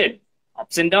I said,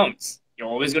 ups and downs. You're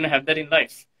always going to have that in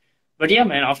life. But yeah,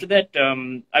 man, after that,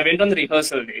 I went on the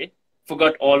rehearsal day,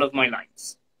 forgot all of my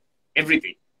lines,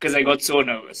 everything, because I got so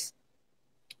nervous.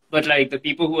 But like the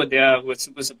people who were there who were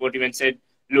super supportive and said,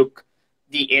 look,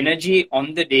 the energy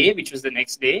on the day, which was the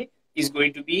next day, is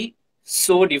going to be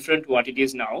so different to what it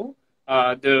is now.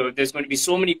 There's going to be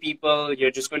so many people.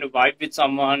 You're just going to vibe with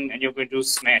someone and you're going to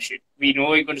smash it. We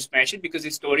know you're going to smash it because the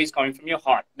story is coming from your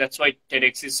heart. That's why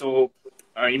TEDx is so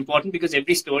important, because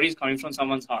every story is coming from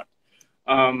someone's heart.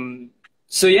 Um,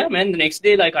 so yeah, man, the next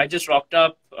day, like I just rocked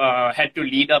up, had to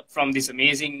lead up from this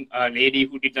amazing lady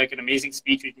who did like an amazing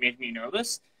speech, which made me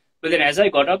nervous. But then as I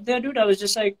got up there, dude, I was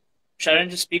just like, Shayan,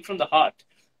 just speak from the heart.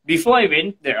 Before I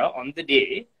went there on the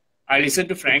day, I listened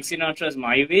to Frank Sinatra's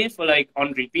My Way for like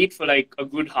on repeat for like a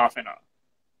good half an hour.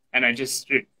 And I just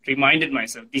reminded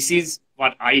myself, this is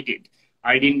what I did.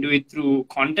 I didn't do it through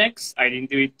context. I didn't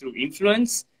do it through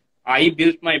influence. I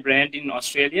built my brand in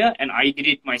Australia and I did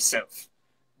it myself.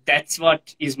 That's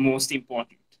what is most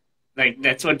important. Like,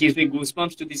 that's what gives me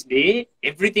goosebumps to this day.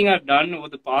 Everything I've done over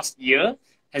the past year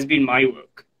has been my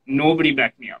work. Nobody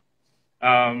backed me up.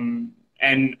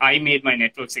 And I made my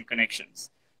networks and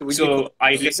connections. Would you call So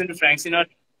I listened to Frank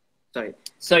Sinatra. sorry?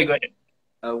 Sorry, go ahead.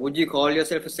 Would you call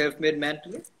yourself a self-made man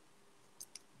today?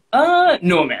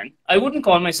 No, man. I wouldn't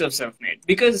call myself self-made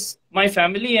because my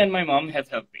family and my mom have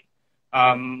helped me.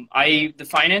 The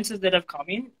finances that have come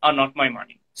in are not my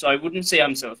money. So I wouldn't say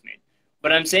I'm self-made.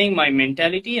 But I'm saying my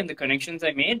mentality and the connections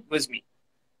I made was me.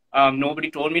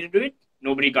 Nobody told me to do it.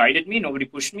 Nobody guided me. Nobody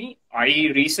pushed me. I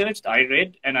researched, I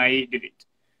read, and I did it.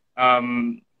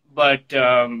 But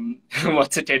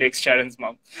what's a TEDx Sharon's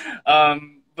mom?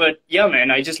 But yeah,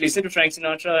 man, I just listened to Frank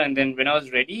Sinatra, and then when I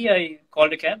was ready, I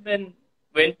called a cab and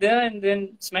went there and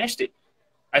then smashed it.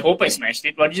 I hope I smashed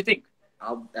it. What did you think?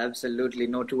 Absolutely,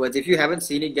 no two words. If you haven't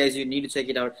seen it, guys, you need to check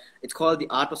it out. It's called The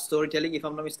Art of Storytelling, if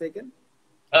I'm not mistaken.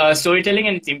 Storytelling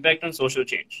and its impact on social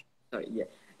change. Sorry, yeah.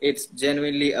 It's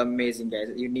genuinely amazing,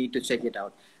 guys. You need to check it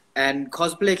out. And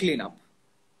cosplay cleanup.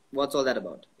 What's all that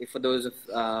about? If for those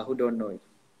who don't know it.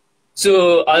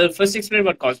 So I'll first explain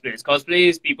what cosplay is. Cosplay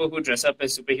is people who dress up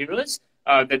as superheroes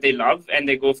that they love, and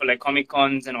they go for like comic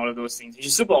cons and all of those things, which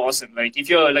is super awesome. Like if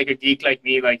you're like a geek like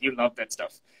me, like you love that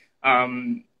stuff.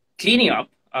 Cleaning up,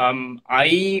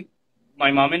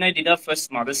 my mom and I did our first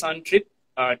mother-son trip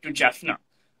to Jaffna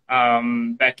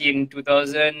back in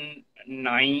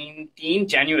 2019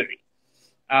 January.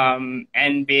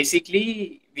 And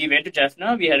basically, we went to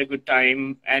Jaffna, we had a good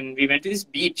time, and we went to this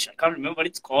beach. I can't remember what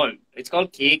it's called. It's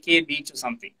called KK Beach or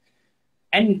something.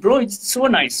 And bro, it's so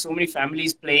nice. So many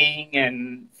families playing,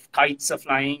 and kites are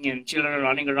flying, and children are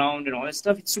running around, and all that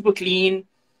stuff. It's super clean.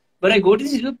 But I go to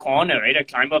this little corner, right? I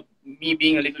climb up, me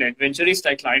being a little adventurist,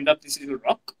 I climbed up this little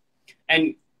rock.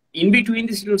 And in between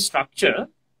this little structure,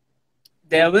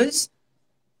 there was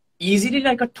easily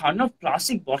like a ton of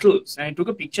plastic bottles. And I took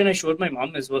a picture and I showed my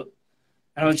mom as well.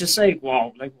 And I was just like,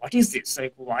 wow, like, what is this?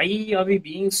 Like, why are we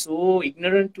being so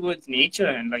ignorant towards nature?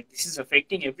 And like, this is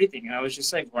affecting everything. And I was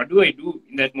just like, what do I do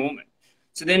in that moment?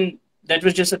 So then that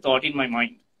was just a thought in my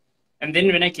mind. And then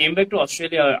when I came back to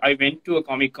Australia, I went to a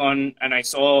Comic Con and I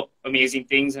saw amazing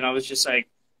things. And I was just like,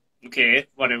 okay,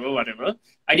 whatever, whatever.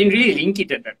 I didn't really link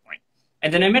it at that point.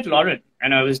 And then I met Lauren,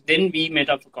 and we met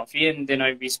up for coffee, and then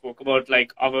we spoke about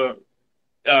like our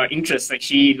interests. Like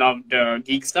she loved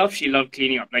geek stuff, she loved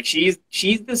cleaning up. Like she's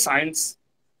the science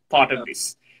part of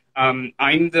this.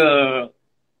 I'm the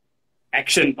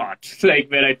action part,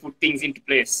 like where I put things into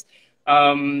place.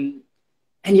 And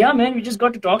yeah, man, we just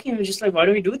got to talking. And we were just like, why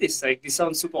don't we do this? Like, this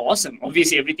sounds super awesome.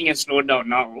 Obviously, everything has slowed down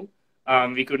now.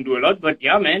 We couldn't do a lot, but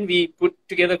yeah, man, we put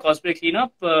together cosplay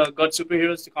cleanup, got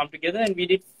superheroes to come together, and we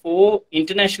did 4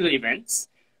 international events,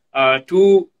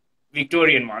 2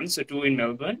 Victorian ones, so 2 in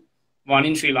Melbourne, 1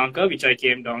 in Sri Lanka, which I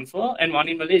came down for, and 1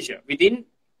 in Malaysia within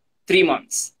 3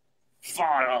 months.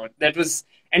 Far out. That was,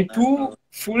 and 2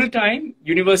 full-time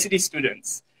university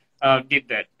students did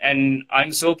that, and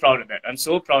I'm so proud of that. I'm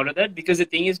so proud of that because the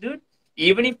thing is, dude,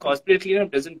 even if cosplay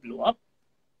cleanup doesn't blow up,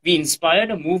 we inspired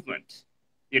a movement.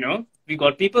 You know, we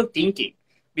got people thinking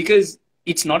because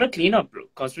it's not a cleanup, bro.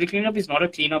 Cosplay cleanup is not a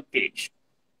cleanup page.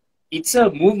 It's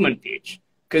a movement page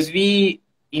because we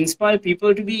inspire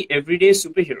people to be everyday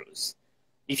superheroes.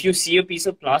 If you see a piece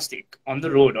of plastic on the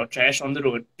road or trash on the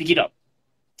road, pick it up,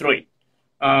 throw it.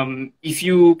 If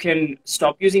you can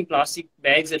stop using plastic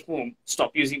bags at home,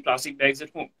 stop using plastic bags at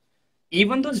home.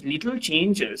 Even those little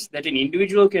changes that an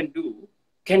individual can do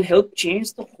can help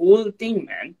change the whole thing,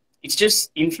 man. It's just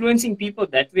influencing people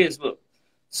that way as well.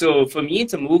 So for me,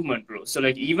 it's a movement, bro. So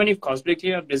like, even if cosplay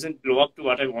cleanup doesn't blow up to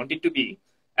what I want it to be,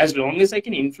 As long as I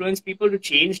can influence people to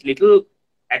change little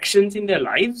actions in their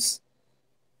lives.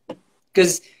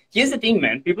 Because here's the thing,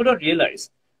 man, people don't realize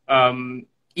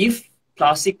if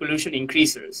plastic pollution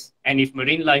increases and if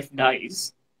marine life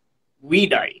dies, we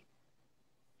die.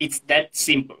 It's that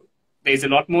simple. There's a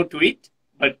lot more to it,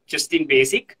 but just in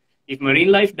basic, if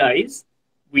marine life dies,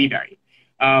 we die.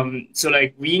 So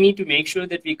like we need to make sure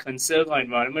that we conserve our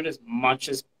environment as much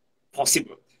as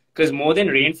possible. Because more than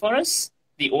rainforests,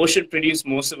 the ocean produces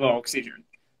most of our oxygen.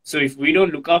 So if we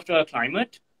don't look after our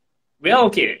climate, we're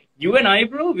okay. You and I,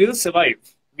 bro, will survive.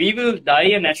 We will die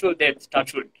a natural death,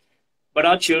 touch wood. But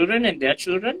our children and their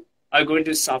children are going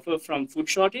to suffer from food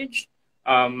shortage,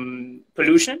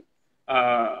 pollution,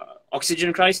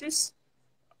 oxygen crisis,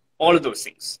 all of those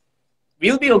things.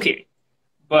 We'll be okay,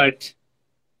 but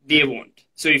they won't.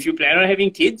 So if you plan on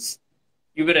having kids,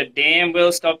 you better damn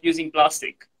well stop using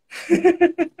plastic.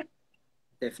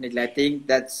 Definitely, I think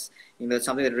that's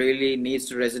something that really needs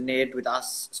to resonate with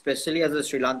us, especially as a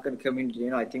Sri Lankan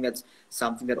community. I think that's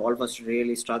something that all of us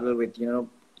really struggle with.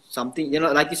 Something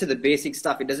like you said, the basic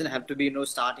stuff. It doesn't have to be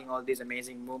starting all these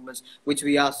amazing movements, which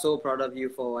we are so proud of you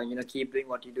for, and keep doing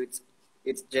what you do.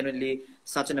 It's genuinely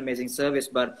such an amazing service,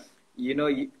 but you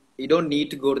don't need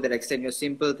to go to that extent.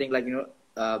 Simple thing like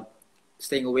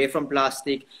staying away from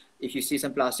plastic. If you see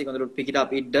some plastic on the road, pick it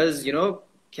up. It does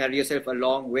carry yourself a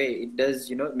long way. It does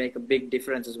make a big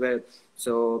difference as well.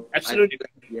 So absolutely,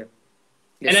 yeah.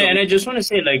 And I just want to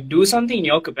say, like, do something in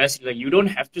your capacity. Like, you don't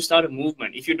have to start a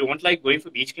movement. If you don't like going for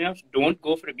beach cleanups, don't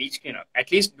go for a beach cleanup.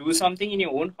 At least do something in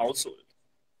your own household.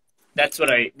 That's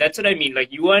what I mean.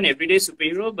 Like, you are an everyday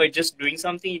superhero by just doing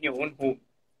something in your own home.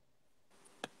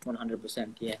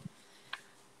 100%, yeah.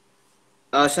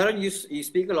 Sharan, you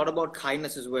speak a lot about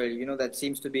kindness as well. That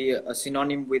seems to be a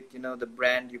synonym with the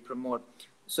brand you promote.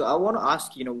 So I want to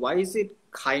ask, why is it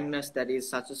kindness that is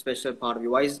such a special part of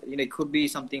you? Why is it could be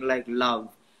something like love,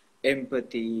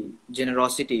 empathy,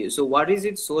 generosity. So what is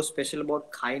it so special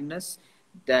about kindness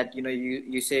that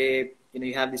you say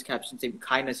you have this caption saying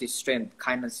kindness is strength,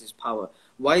 kindness is power.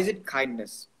 Why is it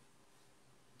kindness?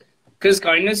 Because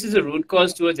kindness is a root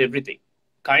cause towards everything.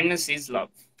 Kindness is love.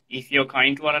 If you're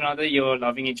kind to one another, you're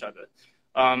loving each other.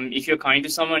 If you're kind to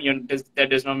someone, that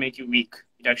does not make you weak.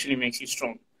 It actually makes you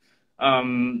strong.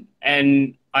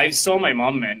 And I saw my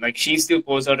mom, man, like she still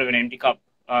pours out of an empty cup.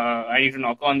 I need to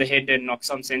knock on the head and knock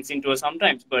some sense into her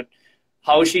sometimes. But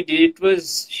how she did it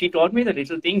was she taught me the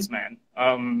little things, man.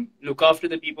 Look after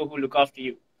the people who look after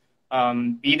you.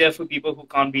 Be there for people who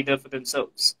can't be there for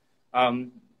themselves.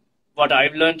 What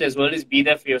I've learned as well is be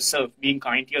there for yourself. Being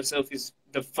kind to yourself is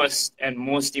the first and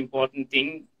most important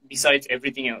thing besides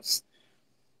everything else.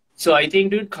 So I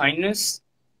think, dude, kindness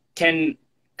can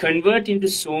convert into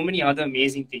so many other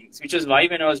amazing things, which is why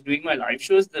when I was doing my live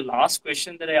shows, the last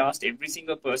question that I asked every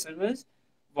single person was,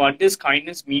 what does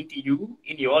kindness mean to you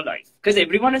in your life? Because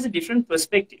everyone has a different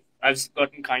perspective. I've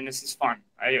gotten kindness is fun.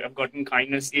 I've gotten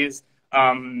kindness is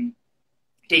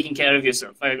taking care of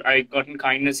yourself. I've gotten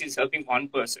kindness is helping one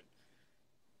person.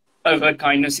 I've got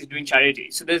kindness is doing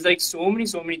charity. So there's like so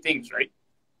many things, right?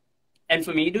 And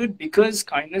for me, dude, because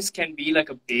kindness can be like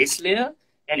a base layer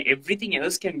and everything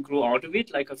else can grow out of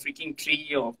it, like a freaking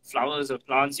tree or flowers or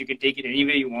plants, you can take it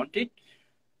anywhere you want it.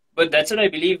 But that's what I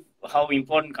believe how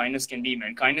important kindness can be,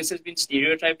 man. Kindness has been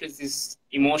stereotyped as this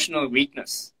emotional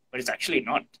weakness, but it's actually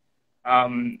not.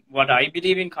 What I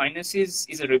believe in kindness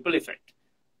is a ripple effect.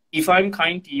 If I'm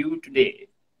kind to you today,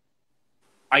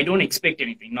 I don't expect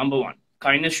anything, number one.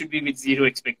 Kindness should be with zero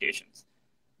expectations.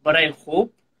 But I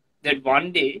hope that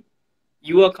one day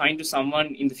you are kind to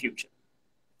someone in the future.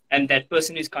 And that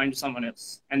person is kind to someone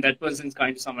else. And that person is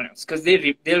kind to someone else. Because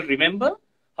they'll remember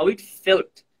how it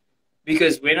felt.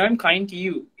 Because when I'm kind to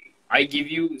you, I give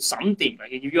you something.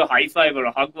 Like I give you a high five or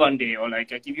a hug one day. Or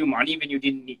like I give you money when you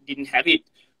didn't have it.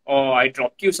 Or I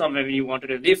dropped you somewhere when you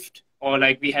wanted a lift. Or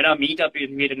like we had our meetup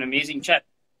and we had an amazing chat.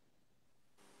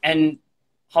 And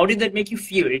how did that make you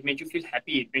feel? It made you feel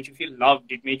happy. It made you feel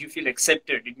loved. It made you feel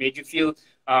accepted. It made you feel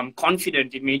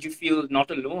confident. It made you feel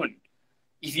not alone.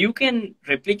 If you can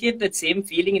replicate that same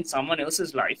feeling in someone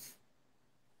else's life,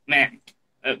 man,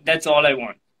 that's all I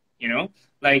want.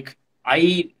 Like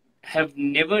I have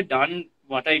never done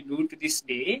what I do to this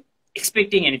day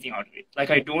expecting anything out of it. Like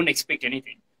I don't expect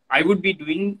anything. I would be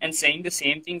doing and saying the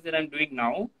same things that I'm doing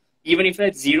now, even if I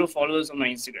had 0 followers on my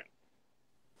Instagram.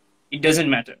 It doesn't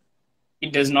matter.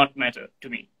 It does not matter to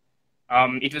me.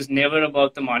 It was never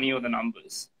about the money or the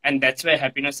numbers. And that's where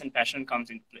happiness and passion comes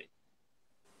into play.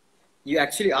 You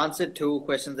actually answered 2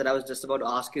 questions that I was just about to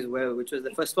ask as well, which was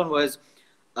the first one was,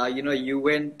 you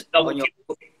went on your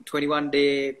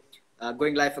 21-day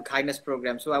going live for kindness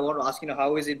program. So I want to ask,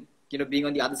 how is it, being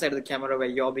on the other side of the camera where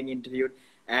you're being interviewed?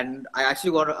 And I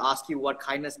actually want to ask you what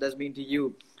kindness does mean to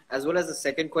you. As well as the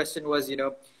second question was,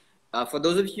 for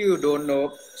those of you who don't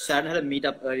know, Sharon had a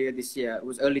meetup earlier this year. It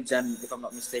was early Jan, if I'm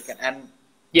not mistaken. And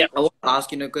Yeah. I want to ask,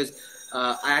 because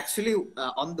I actually,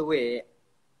 on the way,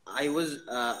 I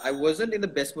wasn't in the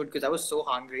best mood because I was so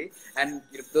hungry. And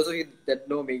for those of you that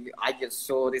know me, I get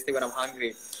so this thing when I'm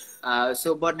hungry.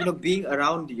 But being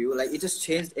around you, like, it just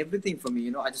changed everything for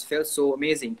me. I just felt so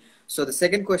amazing. So the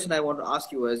second question I want to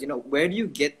ask you was, where do you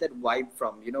get that vibe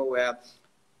from? Where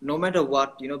no matter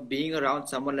what, being around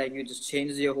someone like you just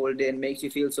changes your whole day and makes you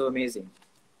feel so amazing.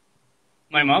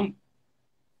 My mom.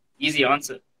 Easy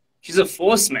answer. She's a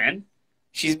force, man.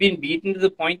 She's been beaten to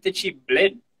the point that she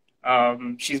bled.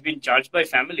 She's been judged by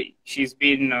family. She's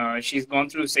gone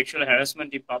through sexual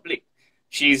harassment in public.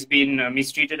 She's been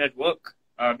mistreated at work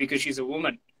because she's a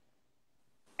woman.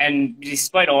 And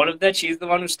despite all of that, she's the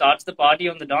one who starts the party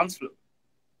on the dance floor.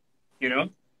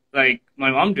 Like my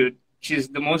mom, dude. She's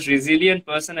the most resilient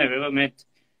person I've ever met.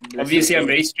 Bless Obviously, you. I'm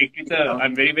very strict with her.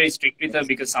 I'm very, very strict with her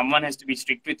because someone has to be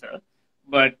strict with her.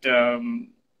 But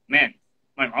man,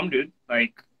 my mom, dude,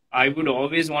 like, I would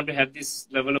always want to have this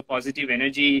level of positive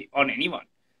energy on anyone.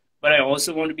 But I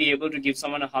also want to be able to give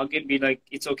someone a hug and be like,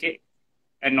 it's okay,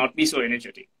 and not be so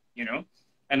energetic.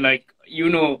 And like,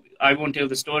 I won't tell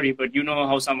the story, but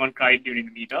how someone cried during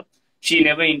the meetup. She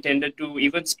never intended to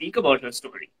even speak about her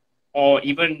story or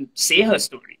even say her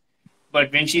story.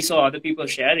 But when she saw other people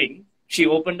sharing, she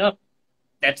opened up.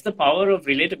 That's the power of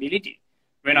relatability.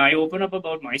 When I open up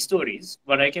about my stories,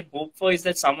 what I can hope for is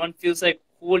that someone feels like,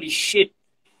 holy shit,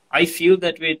 I feel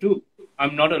that way too.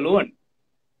 I'm not alone.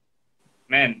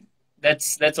 Man,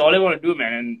 that's all I want to do,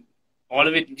 man. And all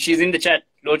of it, she's in the chat,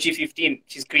 Lochi15.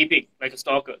 She's creeping like a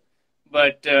stalker.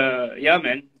 But yeah,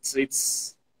 man,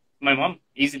 it's my mom,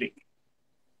 easily.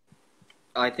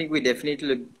 I think we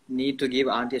definitely need to give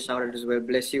Auntie a shout out as well.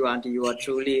 Bless you, Auntie. You are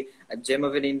truly a gem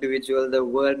of an individual. The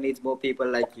world needs more people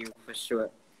like you, for sure.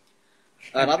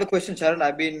 Another question, Sharon,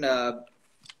 I've been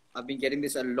getting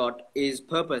this a lot, is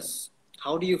purpose.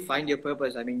 How do you find your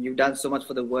purpose? I mean, you've done so much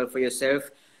for the world, for yourself.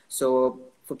 So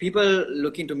for people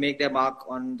looking to make their mark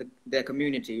on their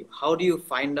community, how do you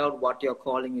find out what your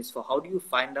calling is for? How do you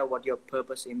find out what your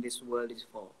purpose in this world is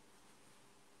for?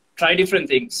 Try different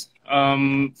things.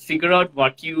 Figure out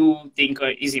what you think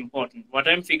is important. What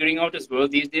I'm figuring out as well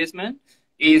these days, man,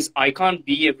 is I can't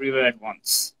be everywhere at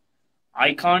once.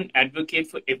 I can't advocate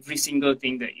for every single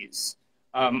thing there is.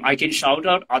 I can shout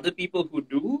out other people who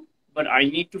do, but I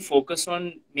need to focus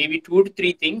on maybe 2 to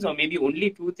 3 things, or maybe only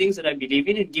 2 things that I believe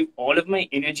in, and give all of my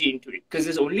energy into it. Because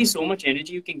there's only so much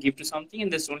energy you can give to something,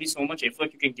 and there's only so much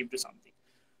effort you can give to something.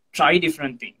 Try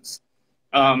different things.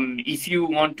 If you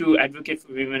want to advocate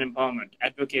for women empowerment,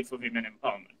 advocate for women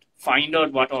empowerment. Find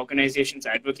out what organizations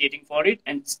are advocating for it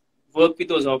and work with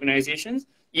those organizations.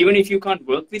 Even if you can't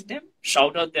work with them,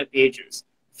 shout out their pages.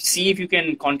 See if you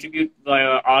can contribute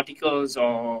via articles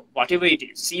or whatever it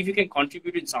is. See if you can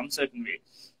contribute in some certain way.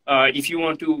 If you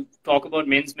want to talk about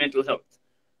men's mental health,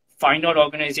 find out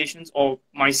organizations or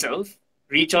myself,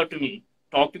 reach out to me,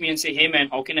 talk to me and say, hey man,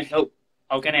 how can I help?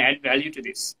 How can I add value to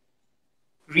this?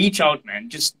 Reach out, man.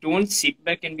 Just don't sit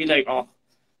back and be like, oh,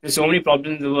 there's so many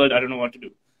problems in the world, I don't know what to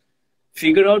do.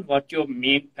 Figure out what your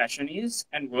main passion is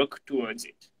and work towards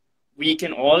it. We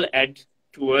can all add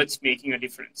towards making a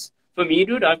difference. For me,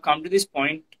 dude, I've come to this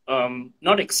point,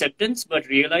 not acceptance, but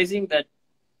realizing that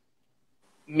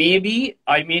maybe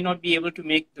I may not be able to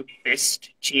make the best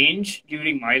change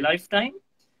during my lifetime,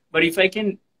 but if I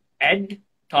can add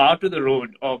tar to the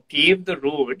road or pave the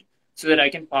road so that I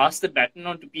can pass the baton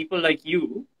on to people like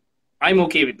you, I'm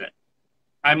okay with that.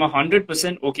 I'm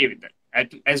 100% okay with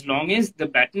that. As long as the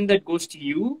baton that goes to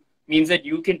you means that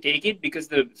you can take it because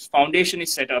the foundation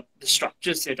is set up, the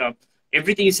structure is set up,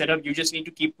 everything is set up. You just need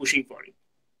to keep pushing for it.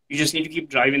 You just need to keep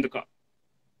driving the car.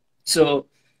 So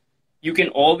you can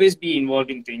always be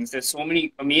involved in things. There's so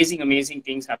many amazing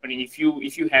things happening. If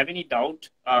you have any doubt,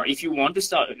 if you want to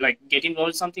start, like, get involved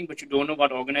in something, but you don't know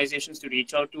what organizations to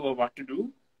reach out to or what to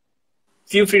do,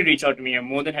 feel free to reach out to me. I'm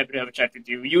more than happy to have a chat with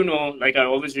you. Like, I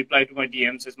always reply to my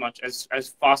DMs as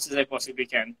fast as I possibly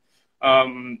can.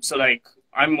 So like,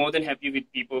 I'm more than happy with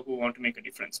people who want to make a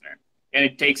difference, man. And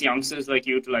it takes youngsters like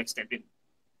you to like step in.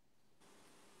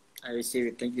 I receive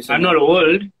it. Thank you so much. I'm not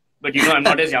old, but I'm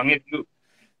not as young as you.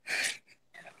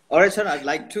 All right, sir. I'd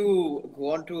like to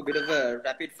go on to a bit of a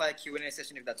rapid fire Q&A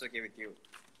session, if that's okay with you.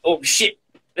 Oh shit!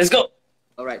 Let's go.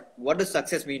 All right. What does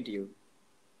success mean to you?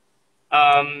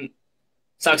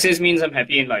 Success means I'm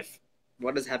happy in life.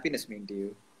 What does happiness mean to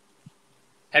you?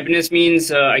 Happiness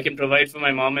means I can provide for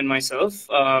my mom and myself,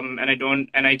 and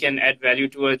I can add value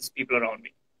towards people around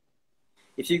me.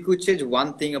 If you could change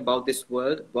one thing about this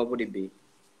world, what would it be?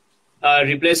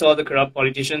 Replace all the corrupt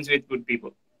politicians with good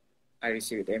people. I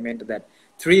receive it. Amen to that.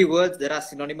 Three words that are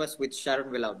synonymous with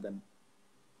Sharon without them.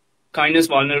 Kindness,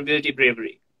 vulnerability,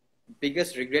 bravery.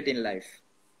 Biggest regret in life.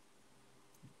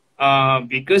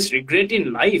 Biggest regret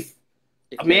in life.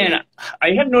 If there is. Man,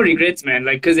 I have no regrets, man.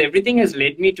 Like, because everything has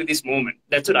led me to this moment.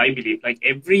 That's what I believe. Like,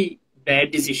 every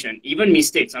bad decision, even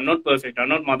mistakes. I'm not perfect. I'm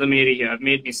not Mother Mary here. I've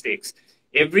made mistakes.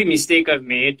 Every mistake I've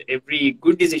made, every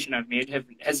good decision I've made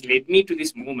has led me to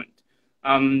this moment.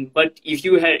 But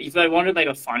if I wanted like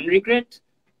a fun regret,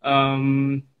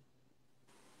 um,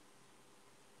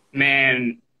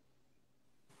 man,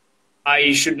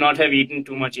 I should not have eaten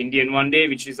too much Indian one day,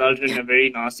 which resulted in a very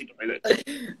nasty toilet.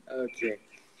 Okay.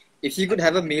 If you could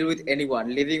have a meal with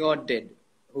anyone, living or dead,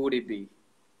 who would it be?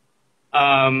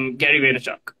 Gary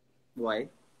Vaynerchuk. Why?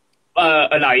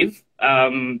 Alive,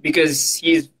 because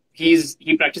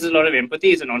he practices a lot of empathy.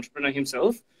 He's an entrepreneur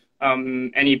himself,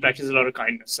 and he practices a lot of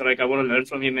kindness. So like I want to learn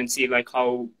from him and see like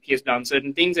how he has done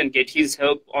certain things and get his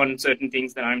help on certain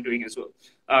things that I'm doing as well.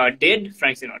 Dead,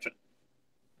 Frank Sinatra.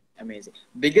 Amazing.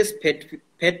 Biggest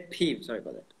pet peeve. Sorry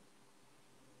about that.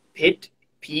 Pet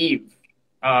peeve.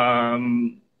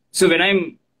 So when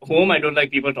I'm home, I don't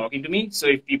like people talking to me. So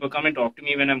if people come and talk to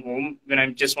me when I'm home, when I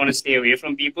just want to stay away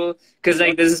from people, because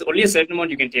like there's only a certain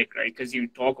amount you can take, right? Because you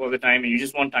talk all the time and you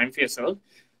just want time for yourself.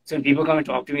 So when people come and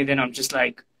talk to me, then I'm just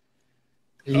like,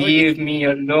 Oh, yeah. leave me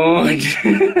alone.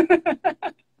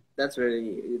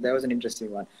 That was an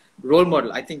interesting one. Role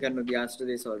model. I think I know the answer to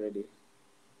this already.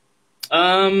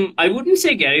 I wouldn't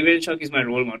say Gary Vaynerchuk is my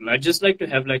role model. I'd just like to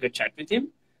have like a chat with him.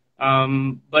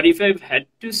 But if I've had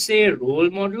to say a role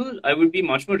model, I would be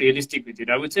much more realistic with it.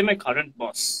 I would say my current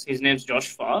boss. His name's Josh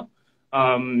Farr.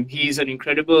 He's an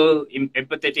incredible,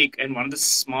 empathetic, and one of the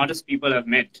smartest people I've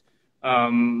met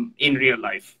in real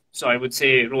life. So I would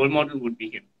say role model would be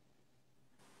him.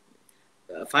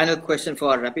 Final question for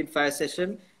our rapid fire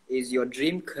session is your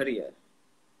dream career.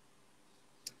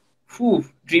 Whew,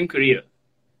 dream career.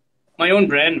 My own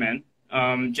brand,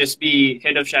 man. Just be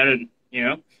head of Sharon, you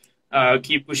know.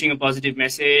 Keep pushing a positive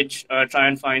message. Try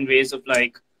and find ways of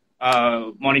like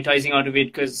monetizing out of it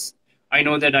because I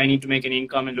know that I need to make an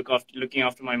income and looking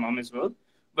after my mom as well.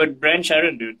 But brand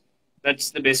Sharon, dude,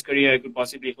 that's the best career I could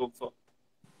possibly hope for.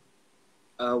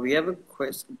 We have a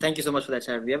question. Thank you so much for that,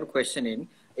 Sharon. We have a question in.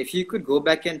 If you could go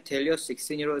back and tell your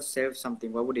 16-year-old self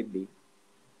something, what would it be?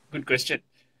 Good question,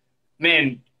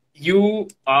 man. You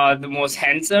are the most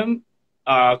handsome,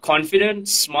 confident,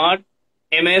 smart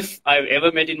MF I've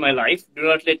ever met in my life. Do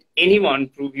not let anyone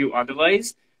prove you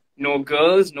otherwise. No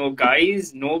girls, no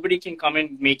guys, nobody can come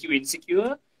and make you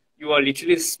insecure. You are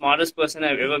literally the smartest person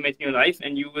I've ever met in your life,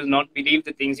 and you will not believe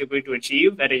the things you're going to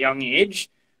achieve at a young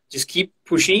age. Just keep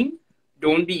pushing.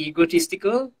 Don't be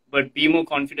egotistical, but be more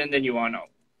confident than you are now.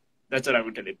 That's what I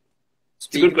would tell him. It's a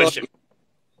Speak good about question.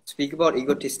 speak about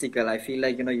egotistical. I feel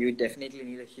like you definitely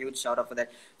need a huge shout out for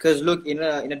that. Because look, in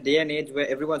a day and age where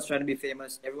everyone's trying to be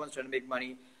famous, everyone's trying to make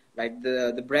money. Like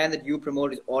the brand that you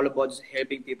promote is all about just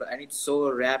helping people, and it's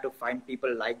so rare to find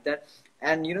people like that.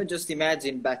 And just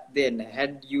imagine back then,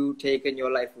 had you taken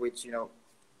your life, which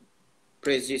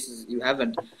praise Jesus, you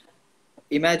haven't.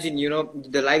 Imagine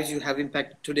the lives you have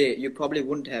impacted today, you probably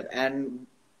wouldn't have, and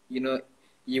you know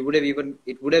you would have even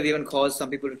it would have even caused some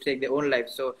people to take their own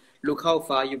lives. So look how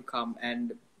far you've come,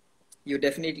 and you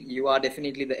are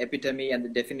definitely the epitome and the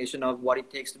definition of what it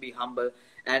takes to be humble.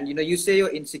 And you say you're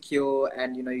insecure,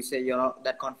 and you say you're not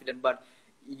that confident, but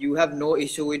you have no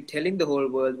issue with telling the whole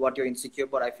world what you're insecure.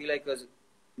 But I feel like because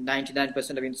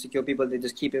 99% of insecure people, they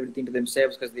just keep everything to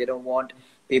themselves because they don't want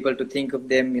people to think of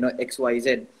them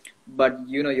XYZ. But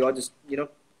you're just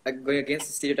going against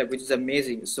the stereotype, which is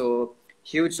amazing. So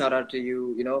huge shout out to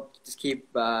you. Just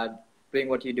keep doing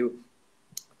what you do.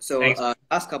 So Thanks.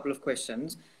 last couple of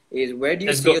questions is where do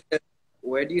you Let's see go. yourself,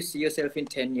 where do you see yourself in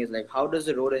 10 years? Like how does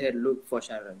the road ahead look for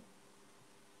Sharon?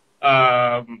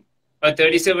 A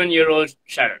 37-year-old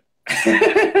Sharon.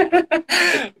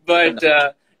 But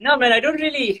no, man, I don't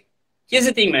really. Here's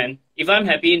the thing, man. If I'm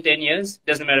happy in 10 years,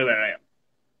 doesn't matter where I am.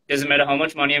 Doesn't matter how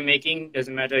much money I'm making.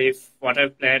 Doesn't matter if what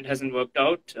I've planned hasn't worked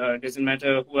out. Doesn't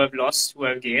matter who I've lost, who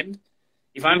I've gained.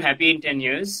 If I'm happy in 10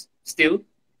 years, still,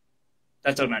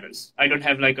 that's what matters. I don't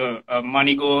have like a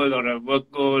money goal or a work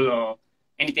goal or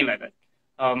anything like that.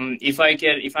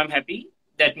 If I'm happy,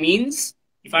 that means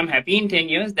if I'm happy in 10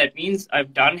 years, that means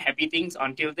I've done happy things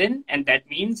until then, and that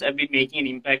means I've been making an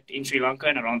impact in Sri Lanka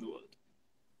and around the world.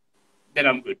 Then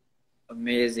I'm good.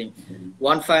 Amazing.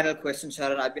 One final question,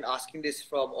 Sharon. I've been asking this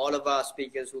from all of our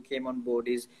speakers who came on board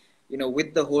is,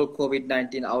 with the whole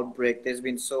COVID-19 outbreak, there's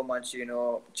been so much,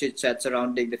 chit chat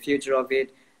surrounding the future of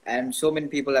it. And so many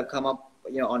people have come up,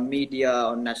 on media,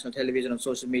 on national television, on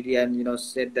social media, and,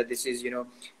 said that this is,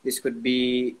 this could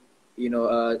be,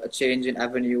 a change in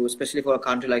avenue, especially for a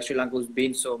country like Sri Lanka who's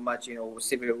been so much,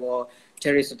 civil war,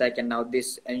 terrorist attack, and now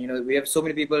this. And, we have so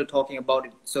many people talking about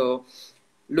it. So,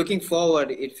 looking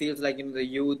forward, it feels like the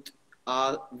youth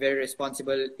are very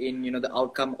responsible in the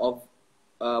outcome of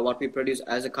what we produce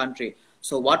as a country.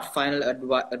 So, what final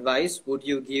advice would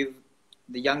you give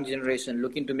the young generation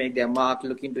looking to make their mark,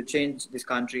 looking to change this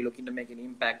country, looking to make an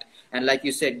impact, and like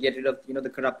you said, get rid of the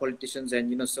corrupt politicians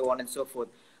and so on and so forth?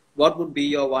 What would be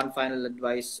your one final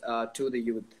advice to the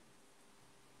youth?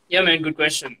 Yeah, man, good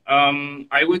question.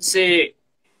 I would say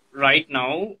right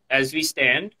now, as we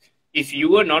stand, if you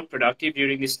were not productive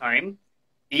during this time,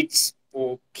 it's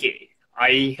okay.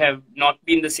 I have not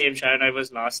been the same Shayan I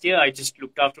was last year. I just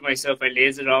looked after myself. I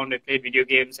lazed around. I played video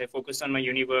games. I focused on my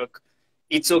uni work.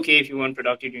 It's okay if you weren't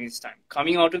productive during this time.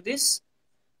 Coming out of this,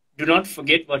 do not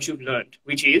forget what you've learned,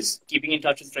 which is keeping in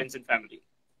touch with friends and family.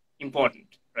 Important,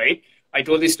 right? I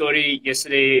told this story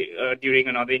yesterday during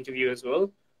another interview as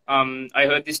well. I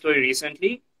heard this story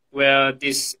recently where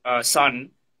this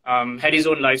son had his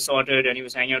own life sorted and he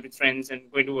was hanging out with friends and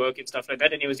going to work and stuff like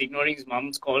that. And he was ignoring his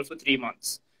mom's call for 3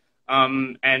 months.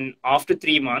 And after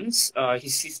 3 months,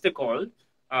 his sister called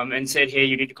and said, "Hey,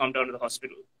 you need to come down to the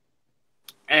hospital."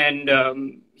 And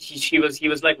he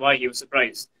was like, "Why?" He was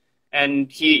surprised. And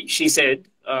she said,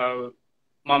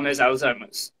 "Mom has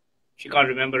Alzheimer's. She can't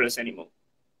remember us anymore."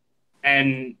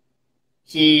 And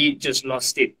he just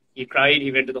lost it. He cried.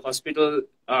 He went to the hospital.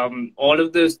 All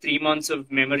of those 3 months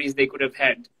of memories they could have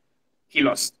had, he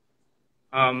lost.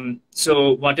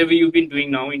 So whatever you've been doing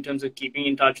now in terms of keeping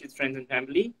in touch with friends and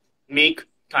family, make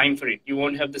time for it. You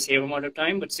won't have the same amount of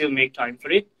time, but still make time for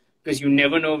it because you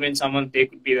never know when they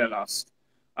could be their last.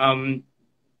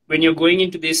 When you're going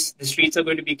into this, the streets are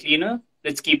going to be cleaner.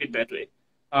 Let's keep it that way.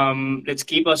 Let's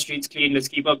keep our streets clean. Let's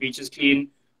keep our beaches clean.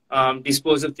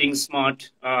 Dispose of things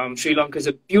smart. Sri Lanka is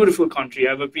a beautiful country.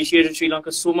 I've appreciated Sri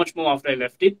Lanka so much more after I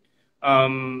left it.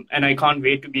 And I can't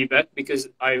wait to be back because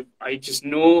I just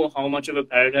know how much of a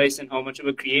paradise and how much of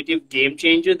a creative game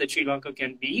changer that Sri Lanka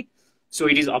can be. So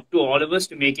it is up to all of us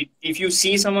to make it. If you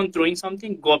see someone throwing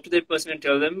something, go up to that person and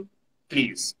tell them,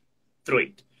 please, throw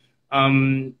it.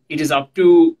 It is up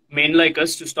to men like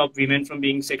us to stop women from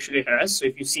being sexually harassed. So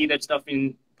if you see that stuff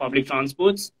in public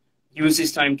transports, use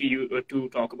this time to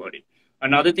talk about it.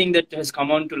 Another thing that has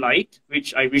come on to light,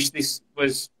 which I wish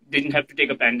didn't have to take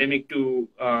a pandemic to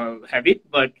have it,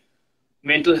 but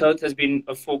mental health has been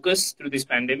a focus through this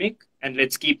pandemic, and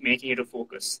let's keep making it a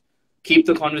focus. Keep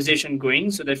the conversation going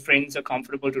so that friends are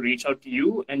comfortable to reach out to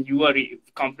you, and you are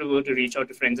comfortable to reach out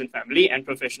to friends and family and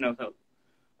professional help.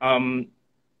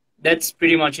 That's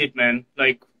pretty much it, man.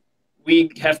 Like, we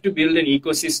have to build an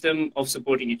ecosystem of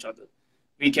supporting each other.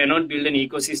 We cannot build an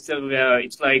ecosystem where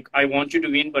it's like, I want you to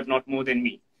win, but not more than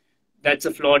me. That's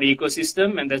a flawed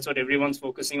ecosystem, and that's what everyone's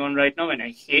focusing on right now, and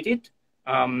I hate it.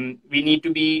 We need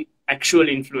to be actual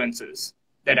influencers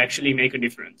that actually make a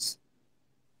difference.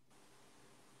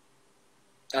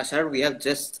 Sharon, we have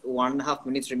just 1.5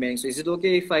 minutes remaining. So is it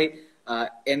okay if I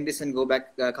end this and go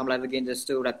back, come live again just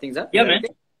to wrap things up? Yeah, man.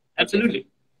 Okay? Absolutely.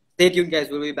 Stay tuned, guys.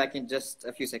 We'll be back in just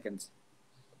a few seconds.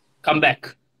 Come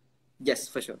back. Yes,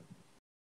 for sure.